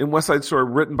in West Side Story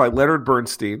written by Leonard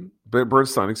Bernstein,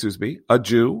 a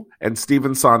Jew, and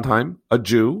Stephen Sondheim, a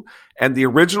Jew. And the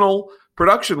original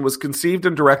production was conceived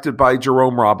and directed by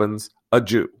Jerome Robbins, a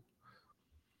Jew.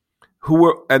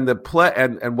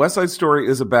 And West Side Story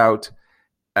is about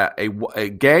a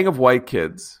gang of white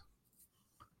kids,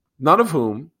 none of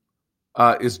whom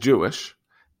is Jewish,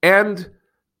 and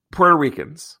Puerto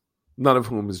Ricans, none of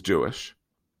whom is Jewish.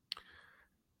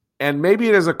 And maybe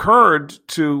it has occurred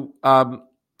to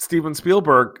Steven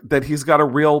Spielberg that he's got a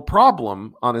real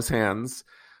problem on his hands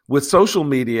with social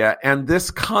media and this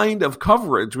kind of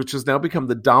coverage, which has now become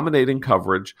the dominating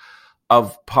coverage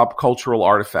of pop cultural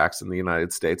artifacts in the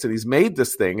United States. And he's made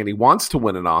this thing and he wants to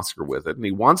win an Oscar with it and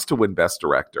he wants to win Best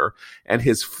Director. And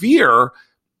his fear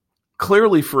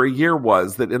clearly for a year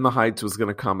was that In the Heights was going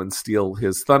to come and steal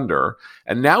his thunder.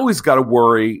 And now he's got to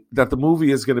worry that the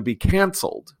movie is going to be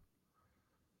canceled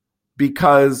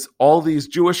because all these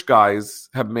Jewish guys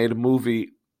have made a movie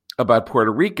about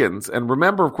Puerto Ricans. And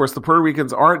remember, of course, the Puerto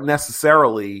Ricans aren't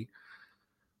necessarily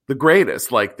the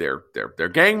greatest. Like they're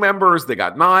gang members, they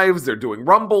got knives, they're doing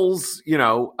rumbles,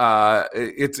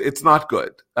 it's not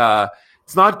good.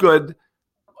 It's not good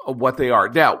what they are.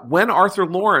 Now, when Arthur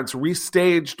Lawrence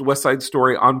restaged West Side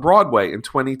Story on Broadway in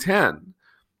 2010,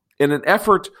 in an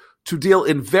effort to deal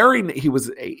he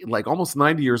was almost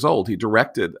 90 years old. He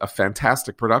directed a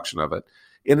fantastic production of it.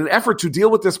 In an effort to deal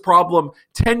with this problem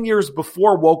 10 years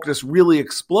before wokeness really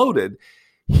exploded,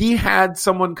 he had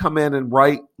someone come in and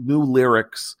write new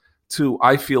lyrics to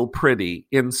I Feel Pretty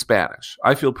in Spanish.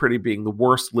 I Feel Pretty being the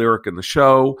worst lyric in the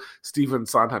show. Stephen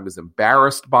Sondheim is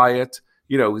embarrassed by it.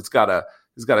 He's got a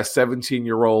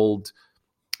 17-year-old,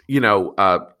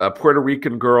 a Puerto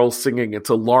Rican girl singing, "It's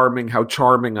alarming how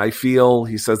charming I feel."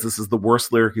 He says this is the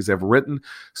worst lyric he's ever written.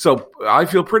 So I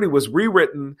Feel Pretty was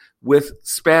rewritten with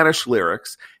Spanish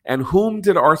lyrics. And whom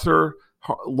did Arthur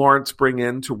Lawrence bring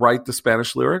in to write the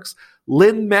Spanish lyrics?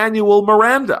 Lin-Manuel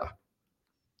Miranda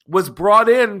was brought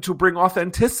in to bring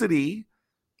authenticity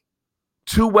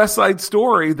to West Side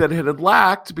Story that it had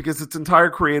lacked because its entire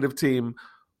creative team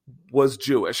was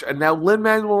Jewish. And now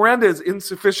Lin-Manuel Miranda is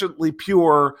insufficiently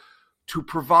pure to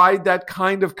provide that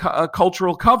kind of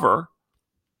cultural cover.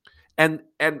 And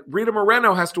Rita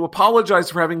Moreno has to apologize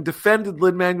for having defended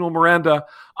Lin-Manuel Miranda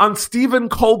on Stephen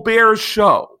Colbert's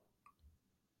show.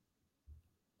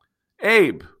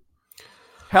 Abe,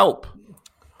 help.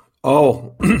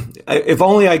 Oh, if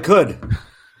only I could.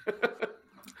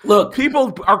 Look,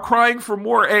 people are crying for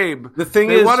more Abe. The thing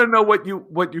they is, want to know what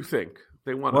you think.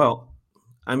 They want. Well,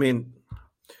 I mean,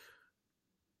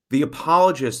 the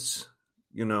apologists,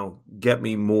 get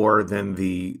me more than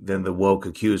the woke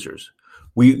accusers.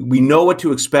 We know what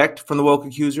to expect from the woke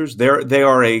accusers. They're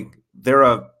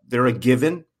a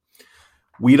given.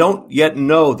 We don't yet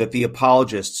know that the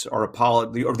apologists or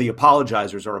the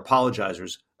apologizers are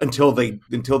apologizers until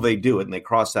they do it and they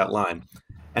cross that line.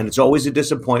 And it's always a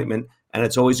disappointment and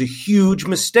it's always a huge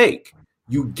mistake.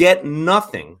 You get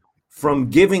nothing from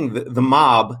giving the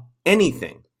mob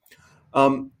anything.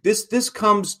 This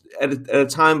comes at a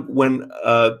time when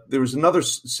there was another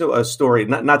story,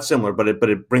 not similar, but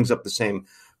it brings up the same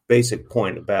basic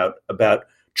point about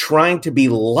trying to be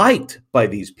liked by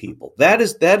these people. That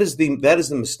is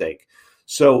the mistake.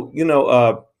 So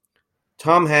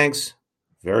Tom Hanks,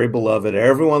 very beloved.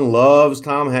 Everyone loves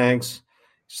Tom Hanks.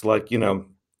 It's like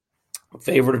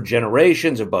favorite of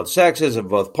generations, of both sexes, of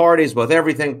both parties, both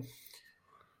everything.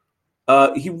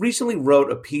 He recently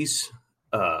wrote a piece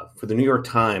for the New York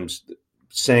Times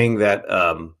saying that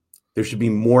there should be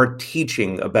more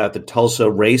teaching about the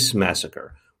Tulsa race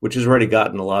massacre, which has already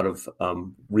gotten a lot of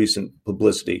recent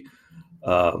publicity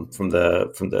from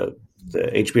the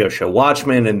HBO show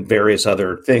Watchmen and various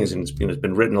other things, and it's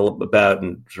been written about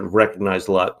and sort of recognized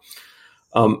a lot.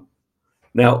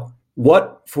 Now,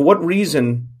 for what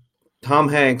reason Tom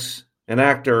Hanks, an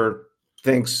actor,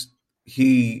 thinks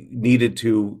he needed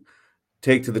to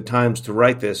take to the Times to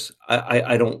write this,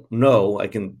 I don't know. I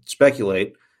can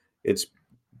speculate. It's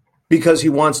because he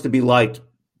wants to be liked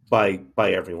by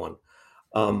everyone.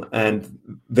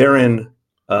 And therein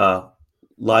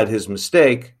lied his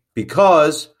mistake,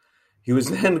 because he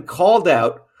was then called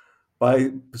out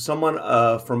by someone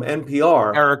from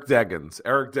NPR. Eric Deggans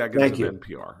Thank of you.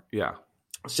 NPR. Yeah.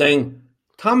 Saying,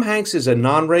 Tom Hanks is a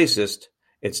non-racist.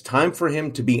 It's time for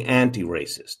him to be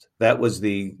anti-racist. That was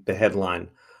the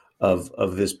headline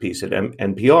of this piece at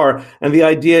NPR. And the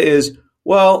idea is,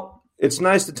 well, it's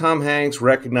nice that Tom Hanks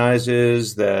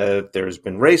recognizes that there's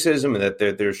been racism and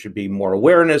that there should be more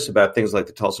awareness about things like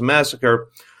the Tulsa Massacre.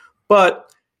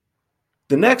 But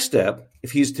the next step,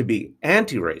 if he's to be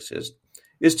anti-racist,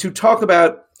 is to talk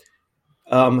about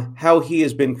how he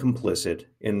has been complicit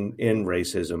in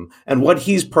racism and what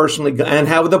he's personally and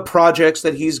how the projects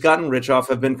that he's gotten rich off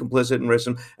have been complicit in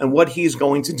racism and what he's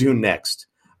going to do next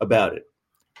about it.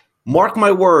 Mark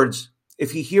my words,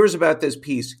 if he hears about this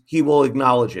piece, he will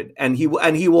acknowledge it, and he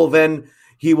will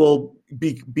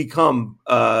become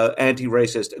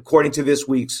anti-racist according to this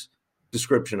week's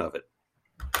description of it.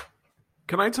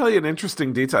 Can I tell you an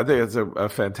interesting detail? I think it's a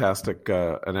fantastic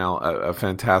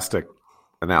fantastic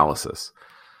analysis.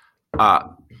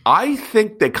 I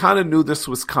think they kind of knew this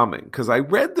was coming, because I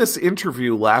read this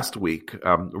interview last week,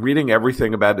 reading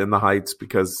everything about In the Heights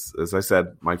because, as I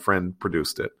said, my friend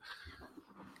produced it.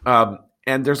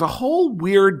 And there's a whole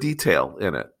weird detail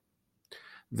in it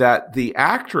that the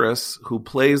actress who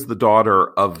plays the daughter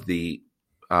of the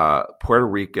Puerto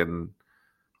Rican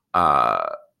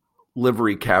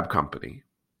livery cab company,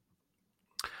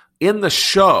 in the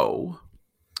show,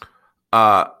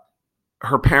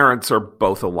 her parents are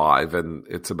both alive, and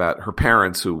it's about her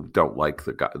parents who don't like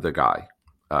the guy,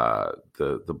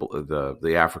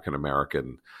 the African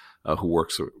American who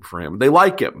works for him. They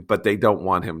like him, but they don't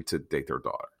want him to date their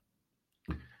daughter.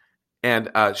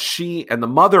 And she and the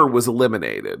mother was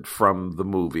eliminated from the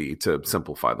movie to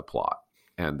simplify the plot.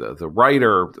 And the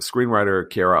screenwriter,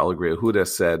 Chiara Alegria Huda,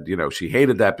 said, she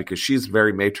hated that because she's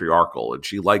very matriarchal and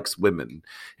she likes women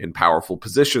in powerful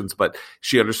positions, but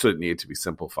she understood it needed to be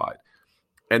simplified.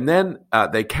 And then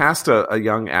they cast a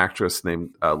young actress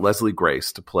named Leslie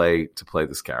Grace to play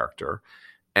this character,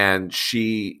 and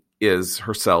she is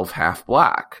herself half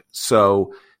black.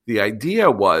 So the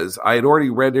idea was, I had already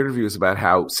read interviews about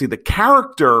how, the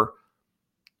character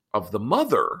of the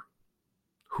mother,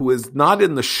 who is not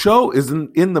in the show,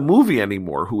 isn't in the movie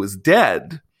anymore, who is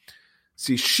dead.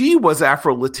 She was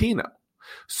Afro-Latino.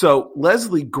 So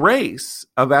Leslie Grace,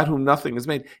 about whom nothing is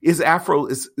made, is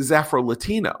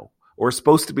Afro-Latino, or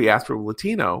supposed to be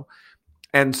Afro-Latino.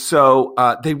 And so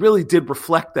they really did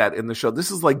reflect that in the show.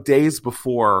 This is like days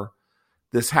before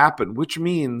this happened, which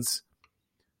means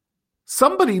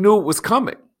somebody knew it was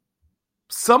coming.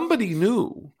 Somebody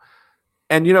knew.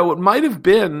 And, it might have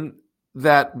been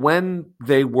that when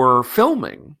they were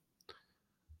filming,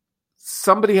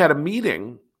 somebody had a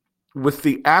meeting with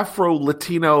the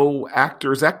Afro-Latino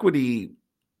Actors Equity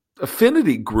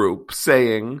Affinity Group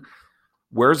saying,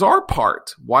 where's our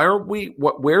part?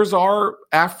 Where's our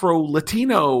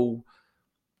Afro-Latino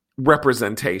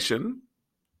representation?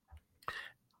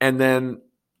 And then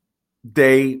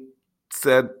they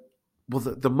said, well,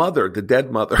 the mother, the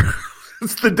dead mother,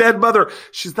 it's the dead mother.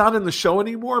 She's not in the show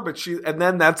anymore, and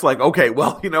then that's like, okay,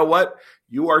 well, you know what?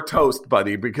 You are toast,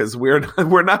 buddy, because we're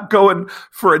not going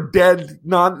for a dead,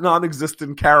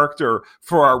 non-existent character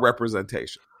for our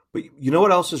representation. But you know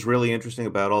what else is really interesting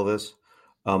about all this?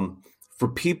 For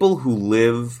people who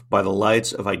live by the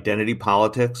lights of identity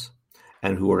politics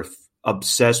and who are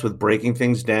obsessed with breaking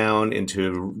things down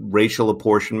into racial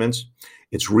apportionments,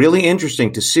 It's really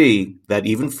interesting to see that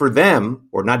even for them,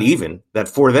 or not even, that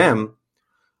for them,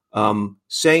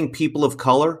 saying people of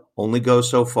color only goes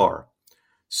so far.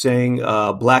 Saying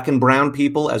black and brown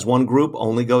people as one group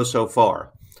only goes so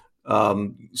far.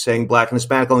 Saying black and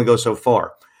Hispanic only goes so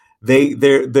far.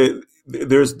 There's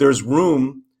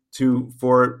room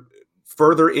for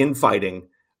further infighting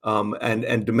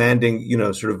and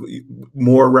demanding, sort of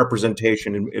more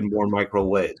representation in more micro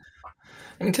ways.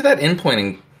 I mean, to that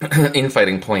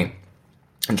infighting point,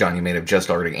 John, you may have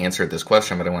just already answered this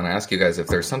question, but I want to ask you guys if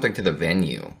there's something to the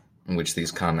venue in which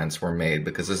these comments were made,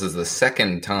 because this is the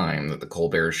second time that the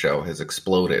Colbert Show has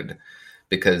exploded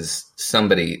because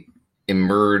somebody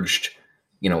emerged,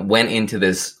 went into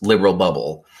this liberal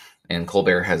bubble, and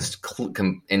Colbert has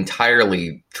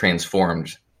entirely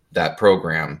transformed that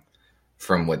program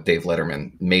from what Dave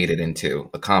Letterman made it into,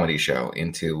 a comedy show,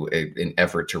 into an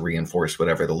effort to reinforce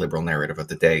whatever the liberal narrative of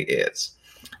the day is.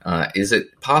 Is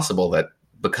it possible that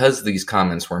because these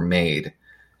comments were made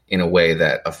in a way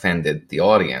that offended the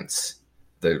audience,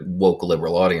 the woke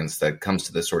liberal audience that comes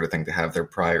to this sort of thing, to have their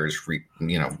priors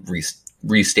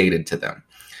restated to them,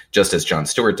 just as Jon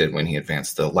Stewart did when he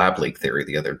advanced the lab leak theory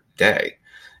the other day?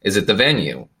 Is it the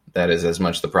venue that is as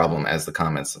much the problem as the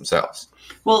comments themselves?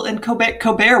 Well, and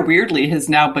Colbert weirdly has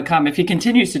now become, if he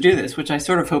continues to do this, which I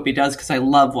sort of hope he does, because I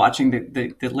love watching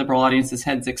the liberal audience's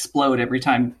heads explode every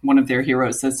time one of their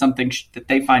heroes says something that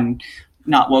they find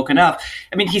not woke enough.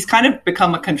 I mean, he's kind of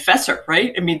become a confessor,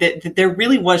 right? I mean, there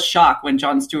really was shock when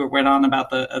Jon Stewart went on about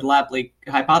the lab leak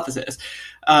hypothesis.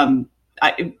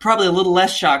 Probably a little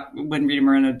less shock when Rita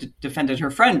Moreno defended her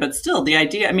friend, but still the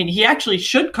idea, I mean, he actually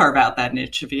should carve out that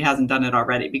niche if he hasn't done it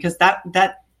already, because that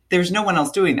there's no one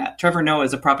else doing that. Trevor Noah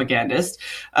is a propagandist.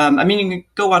 I mean, you can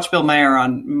go watch Bill Maher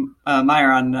on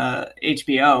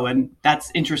HBO, and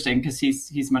that's interesting because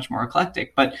he's much more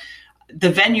eclectic. But the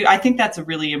venue, I think that's a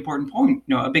really important point,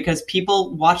 Noah, because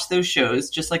people watch those shows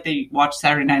just like they watch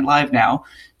Saturday Night Live now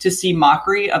to see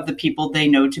mockery of the people they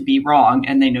know to be wrong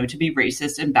and they know to be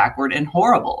racist and backward and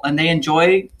horrible. And they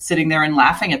enjoy sitting there and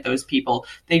laughing at those people.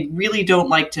 They really don't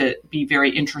like to be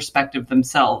very introspective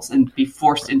themselves and be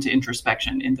forced into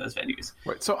introspection in those venues.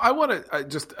 Right. So I want to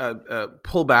just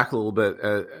pull back a little bit.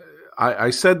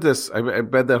 I said this, I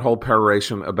read that whole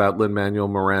peroration about Lin-Manuel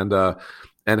Miranda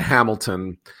and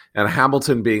Hamilton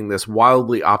being this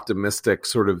wildly optimistic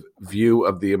sort of view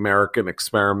of the American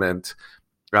experiment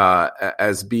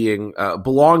as being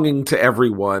belonging to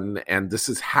everyone, and this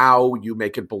is how you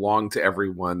make it belong to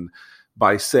everyone,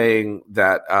 by saying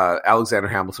that Alexander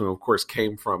Hamilton, of course,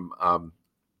 came from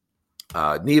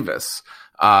Nevis,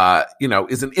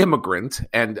 is an immigrant,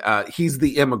 and he's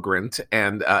the immigrant,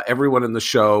 and everyone in the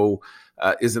show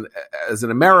as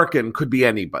an American could be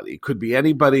anybody, could be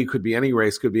any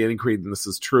race, could be any creed. And this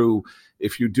is true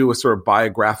if you do a sort of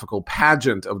biographical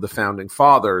pageant of the founding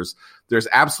fathers. There's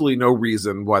absolutely no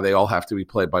reason why they all have to be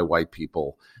played by white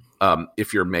people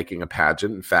if you're making a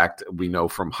pageant. In fact, we know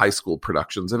from high school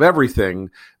productions of everything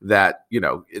that,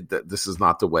 this is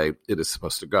not the way it is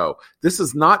supposed to go. This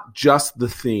is not just the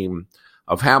theme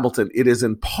of Hamilton. It is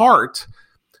in part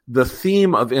the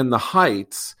theme of In the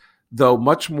Heights, though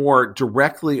much more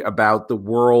directly about the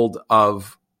world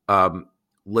of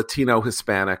Latino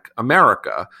Hispanic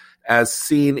America as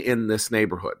seen in this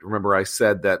neighborhood. Remember, I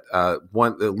said that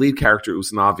the lead character,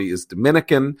 Usnavi, is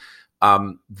Dominican.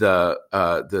 The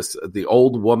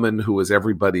old woman who is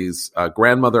everybody's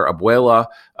grandmother, Abuela,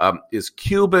 is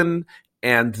Cuban,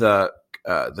 and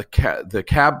the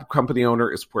cab company owner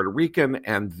is Puerto Rican,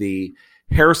 and the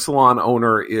hair salon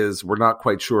owner is, we're not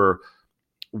quite sure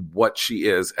what she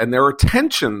is. And there are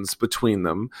tensions between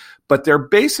them, but they're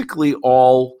basically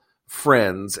all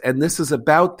friends. And this is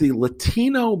about the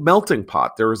Latino melting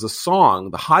pot. There is a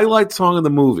song, the highlight song of the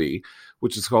movie,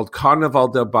 which is called Carnaval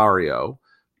del Barrio,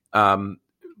 in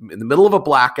the middle of a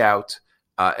blackout,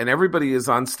 and everybody is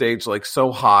on stage like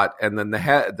so hot. And then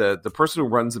the person who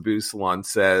runs the beauty salon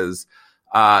says,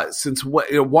 why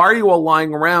are you all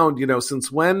lying around? Since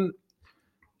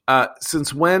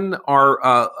when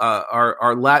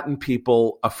are Latin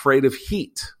people afraid of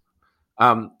heat?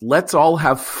 Let's all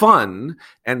have fun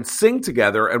and sing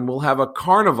together, and we'll have a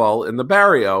carnival in the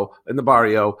barrio.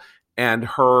 And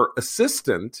her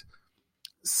assistant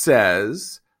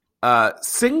says,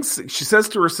 she says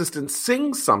to her assistant,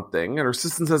 sing something. And her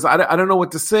assistant says, I don't know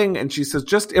what to sing. And she says,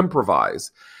 just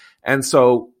improvise. And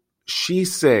so she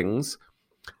sings,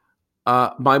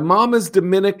 my mom is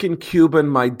Dominican Cuban.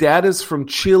 My dad is from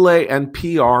Chile and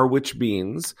PR, which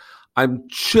means I'm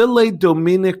Chile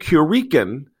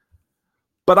Dominican,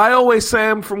 but I always say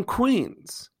I'm from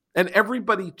Queens. And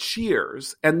everybody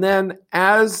cheers. And then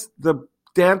as the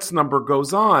dance number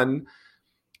goes on,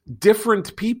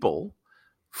 different people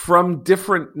from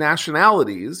different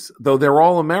nationalities, though they're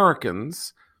all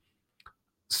Americans,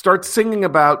 start singing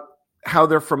about how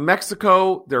they're from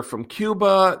Mexico, they're from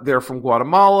Cuba, they're from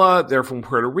Guatemala, they're from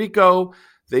Puerto Rico.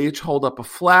 They each hold up a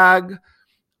flag.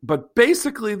 But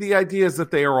basically, the idea is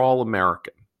that they are all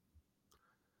American.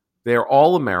 They are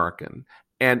all American.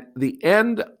 And the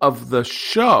end of the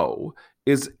show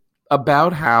is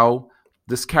about how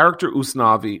this character,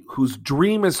 Usnavi, whose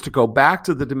dream is to go back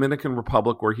to the Dominican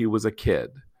Republic where he was a kid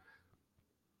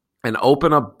and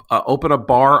open a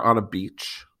bar on a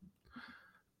beach,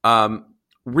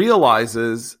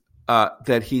 realizes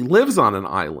that he lives on an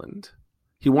island.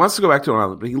 He wants to go back to an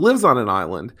island, but he lives on an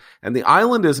island, and the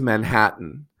island is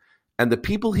Manhattan, and the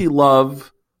people he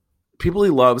loves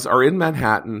are in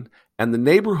Manhattan, and the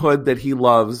neighborhood that he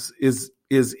loves is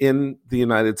in the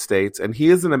United States, and he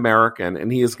is an American,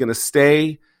 and he is going to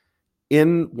stay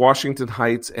in Washington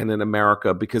Heights and in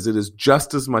America because it is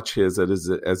just as much his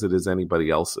as it is anybody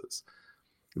else's.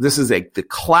 This is the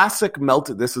classic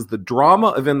melted. This is the drama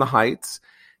of In the Heights,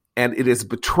 and it is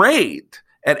betrayed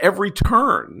at every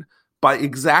turn by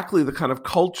exactly the kind of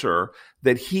culture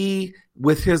that he,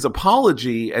 with his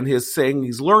apology and his saying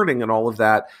he's learning and all of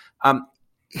that,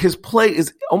 his play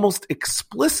is almost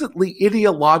explicitly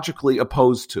ideologically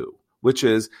opposed to, which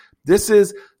is this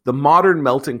is the modern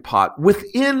melting pot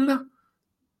within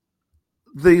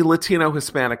the Latino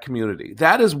Hispanic community.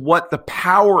 That is what the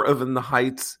power of In the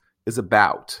Heights is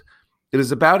about. It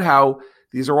is about how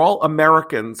these are all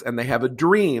Americans and they have a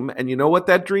dream. And you know what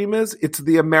that dream is? It's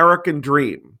the American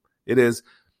dream. It is,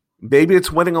 maybe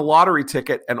it's winning a lottery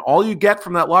ticket, and all you get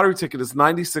from that lottery ticket is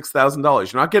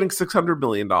 $96,000. You're not getting $600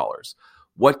 million.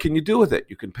 What can you do with it?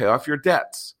 You can pay off your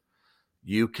debts.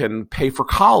 You can pay for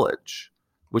college,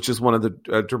 which is one of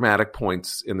the dramatic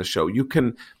points in the show. You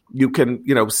can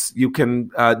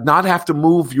not have to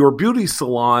move your beauty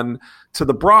salon to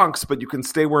the Bronx, but you can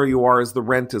stay where you are as the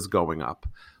rent is going up.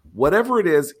 Whatever it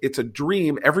is, it's a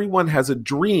dream. Everyone has a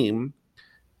dream,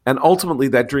 and ultimately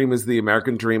that dream is the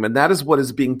American dream, and that is what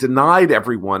is being denied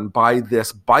everyone by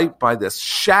this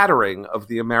shattering of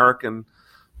the American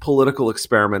political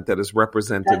experiment that is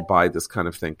represented by this kind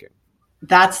of thinking.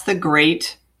 That's the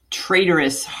great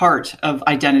traitorous heart of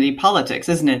identity politics,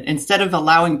 isn't it? Instead of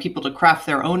allowing people to craft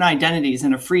their own identities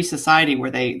in a free society where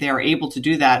they are able to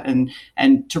do that and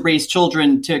to raise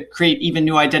children to create even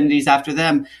new identities after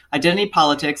them, identity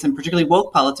politics, and particularly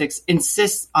woke politics,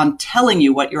 insists on telling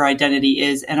you what your identity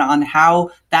is and on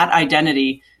how that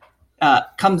identity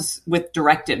comes with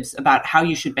directives about how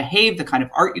you should behave, the kind of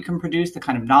art you can produce, the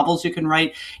kind of novels you can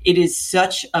write. It is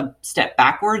such a step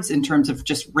backwards in terms of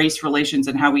just race relations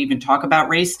and how we even talk about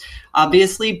race,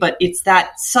 obviously, but it's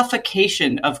that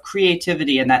suffocation of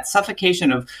creativity and that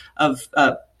suffocation of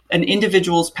an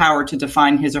individual's power to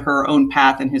define his or her own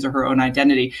path and his or her own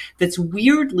identity that's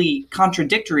weirdly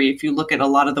contradictory if you look at a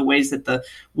lot of the ways that the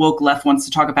woke left wants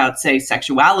to talk about, say,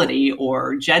 sexuality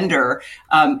or gender.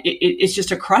 It's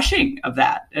just a crushing of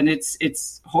that. And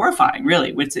it's horrifying,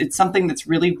 really. It's something that's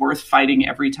really worth fighting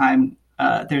every time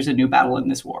there's a new battle in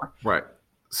this war. Right.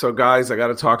 So, guys, I got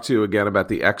to talk to you again about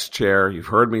the X chair. You've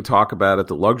heard me talk about it,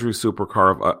 the luxury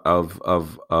supercar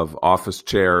of office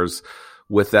chairs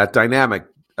with that dynamic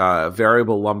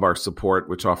variable lumbar support,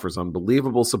 which offers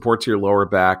unbelievable support to your lower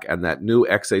back, and that new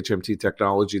XHMT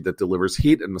technology that delivers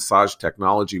heat and massage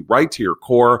technology right to your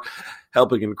core,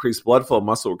 helping increase blood flow,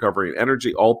 muscle recovery, and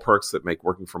energy. All perks that make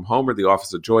working from home or the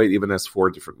office a joy. It even has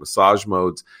 4 different massage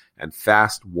modes and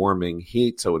fast warming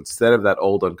heat. So instead of that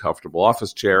old uncomfortable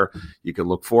office chair, you can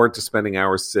look forward to spending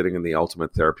hours sitting in the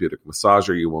ultimate therapeutic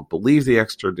massager. You won't believe the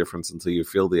extra difference until you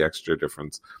feel the extra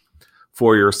difference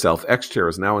for yourself. X-Chair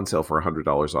is now on sale for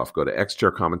 $100 off. Go to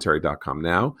xchaircommentary.com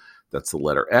now. That's the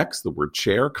letter X, the word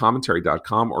chair,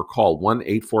 commentary.com, or call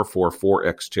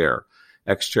 1-844-4X-Chair.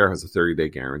 X-Chair has a 30-day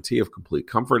guarantee of complete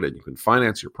comfort, and you can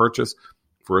finance your purchase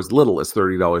for as little as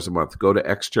 $30 a month. Go to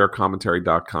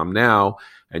xchaircommentary.com now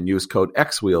and use code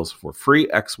XWheels for free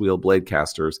X-Wheel blade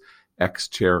casters,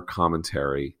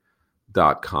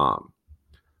 xchaircommentary.com.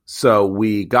 So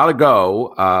we got to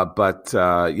go, but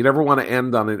you never want to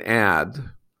end on an ad.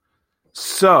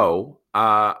 So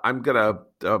I'm going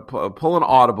to pull an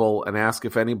audible and ask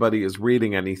if anybody is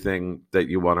reading anything that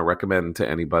you want to recommend to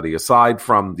anybody aside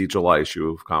from the July issue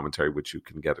of Commentary, which you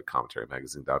can get at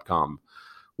commentarymagazine.com,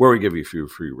 where we give you a few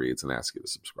free reads and ask you to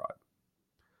subscribe.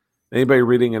 Anybody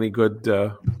reading any good?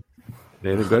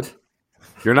 Anything good?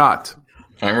 You're not.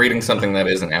 I'm reading something that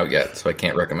isn't out yet, so I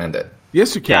can't recommend it.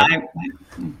 Yes, you can.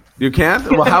 You can't?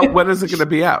 Well, when is it going to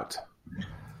be out?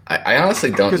 I honestly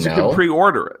don't know. Because you can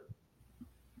pre-order it.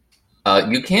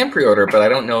 You can pre-order, but I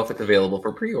don't know if it's available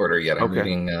for pre-order yet. I'm Okay.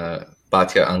 reading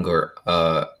Batya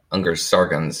Unger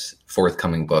Sargon's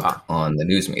forthcoming book on the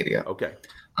news media, Okay.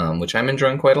 which I'm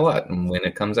enjoying quite a lot. And when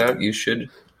it comes out, you should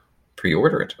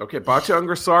pre-order it. Okay. Batya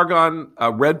Unger Sargon,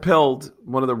 red-pilled,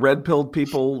 one of the red-pilled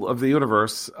people of the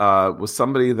universe, was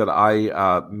somebody that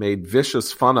I made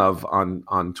vicious fun of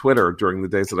on Twitter during the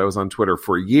days that I was on Twitter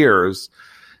for years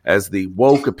as the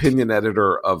woke opinion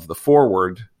editor of The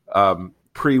Forward,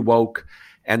 pre-woke,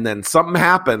 and then something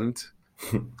happened.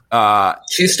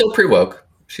 She's still pre-woke.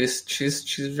 She's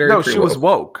very No, pre-woke. she was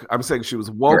woke. I'm saying she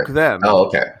was woke Right. then. Oh,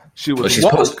 okay. She was she's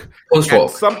woke. post-woke. And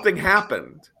something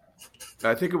happened.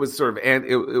 I think it was sort of, and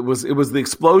it was the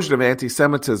explosion of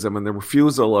anti-Semitism and the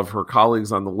refusal of her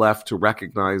colleagues on the left to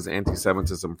recognize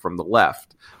anti-Semitism from the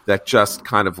left. That just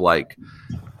kind of like,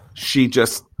 she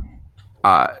just,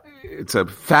 it's a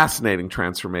fascinating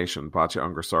transformation Batya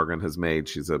Unger Sargon has made.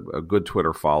 She's a good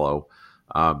Twitter follow.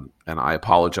 And I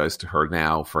apologize to her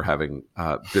now for having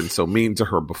been so mean to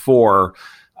her before.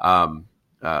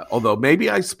 Although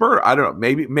maybe I don't know,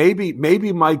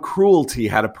 maybe my cruelty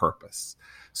had a purpose.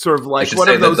 Sort of like one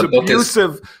of those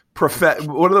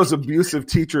abusive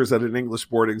teachers at an English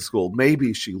boarding school.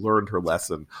 Maybe she learned her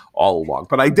lesson all along,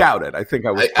 but I doubt it. I think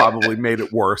I probably made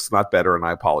it worse, not better, and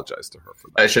I apologize to her for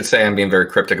that. I should say I'm being very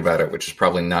cryptic about it, which is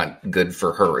probably not good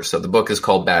for her. So the book is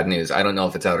called Bad News. I don't know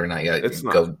if it's out or not yet. It's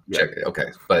not. Go Yeah. check it. Okay,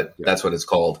 but that's what it's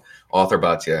called. Author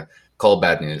Batya, called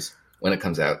Bad News. When it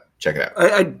comes out, check it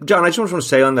out. John, I just want to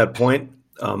say on that point,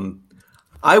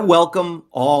 I welcome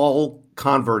all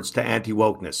converts to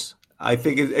anti-wokeness. I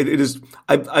think it is.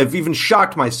 I've even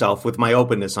shocked myself with my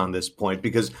openness on this point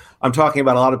because I'm talking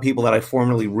about a lot of people that I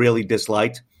formerly really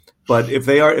disliked. But if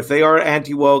they are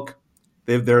anti-woke,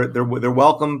 they're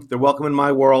welcome. They're welcome in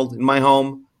my world, in my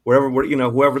home,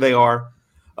 whoever they are.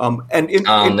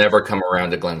 I'll never come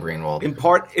around to Glenn Greenwald. In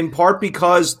part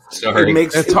because Sorry.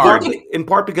 It's hard. In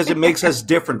part because it makes us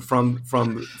different from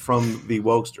the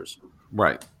wokesters,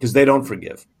 Right. because they don't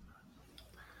forgive.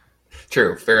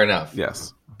 True. Fair enough. Yes.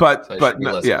 So But be less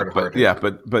Glenn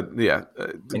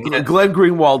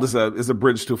Greenwald is a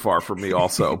bridge too far for me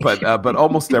also. But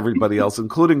almost everybody else,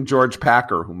 including George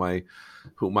Packer, whom I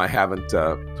haven't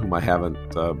thought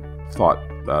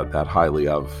that highly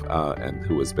of, and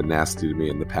who has been nasty to me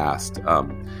in the past,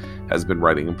 has been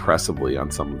writing impressively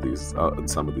on some of these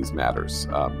matters.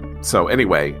 So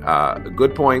anyway, a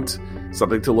good point,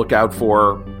 something to look out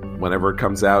for whenever it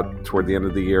comes out toward the end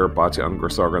of the year. Batya Unger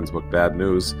Sargon's book, Bad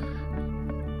News.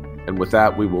 And with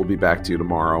that, we will be back to you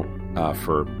tomorrow.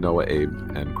 For Noah, Abe,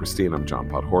 and Christine, I'm John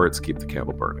Podhoretz. Keep the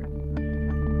candle burning.